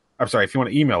us. I'm sorry, if you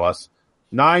want to email us.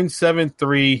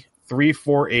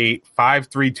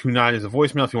 973-348-5329 is a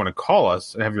voicemail if you want to call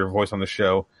us and have your voice on the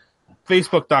show.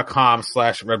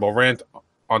 Facebook.com/Red Bull Rant.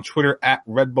 On Twitter at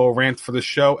Red Bull Rant for the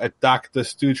show, at Doc the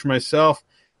Stooge for myself,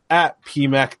 at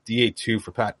PMAC-D82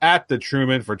 for Pat, at The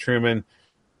Truman for Truman.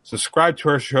 Subscribe to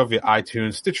our show via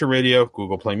iTunes, Stitcher Radio,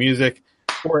 Google Play Music,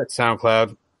 or at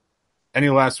SoundCloud. Any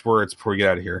last words before we get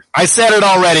out of here? I said it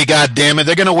already, goddammit.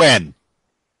 They're going to win.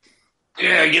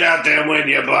 Yeah, get out there and win,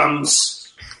 you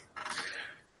bums.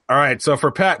 All right, so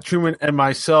for Pat, Truman, and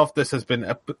myself, this has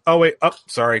been...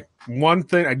 sorry. One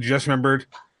thing I just remembered.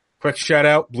 Quick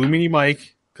shout-out, Blue Meanie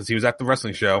Mike, because he was at the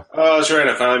wrestling show. Oh, that's right.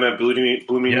 I finally met Blue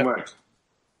Meanie Mike.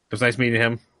 It was nice meeting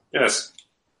him. Yes.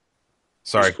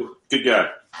 Sorry. Good guy.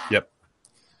 Yep.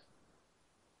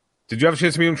 Did you have a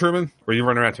chance to meet him, Truman? Or were you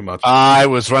running around too much? I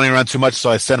was running around too much, so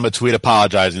I sent him a tweet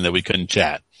apologizing that we couldn't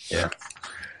chat. Yeah.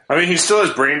 I mean, he still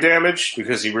has brain damage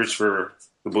because he roots for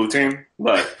the blue team,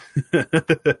 but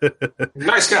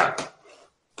nice guy.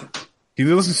 He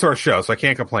listens to our show, so I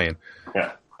can't complain.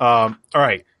 Yeah. All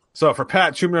right. So for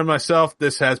Pat, Truman, and myself,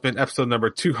 this has been episode number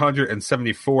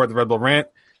 274 of the Red Bull Rant.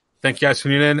 Thank you guys for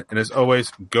tuning in, and as always,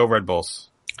 go Red Bulls.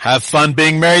 Have fun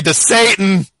being married to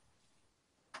Satan.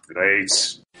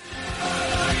 Nice.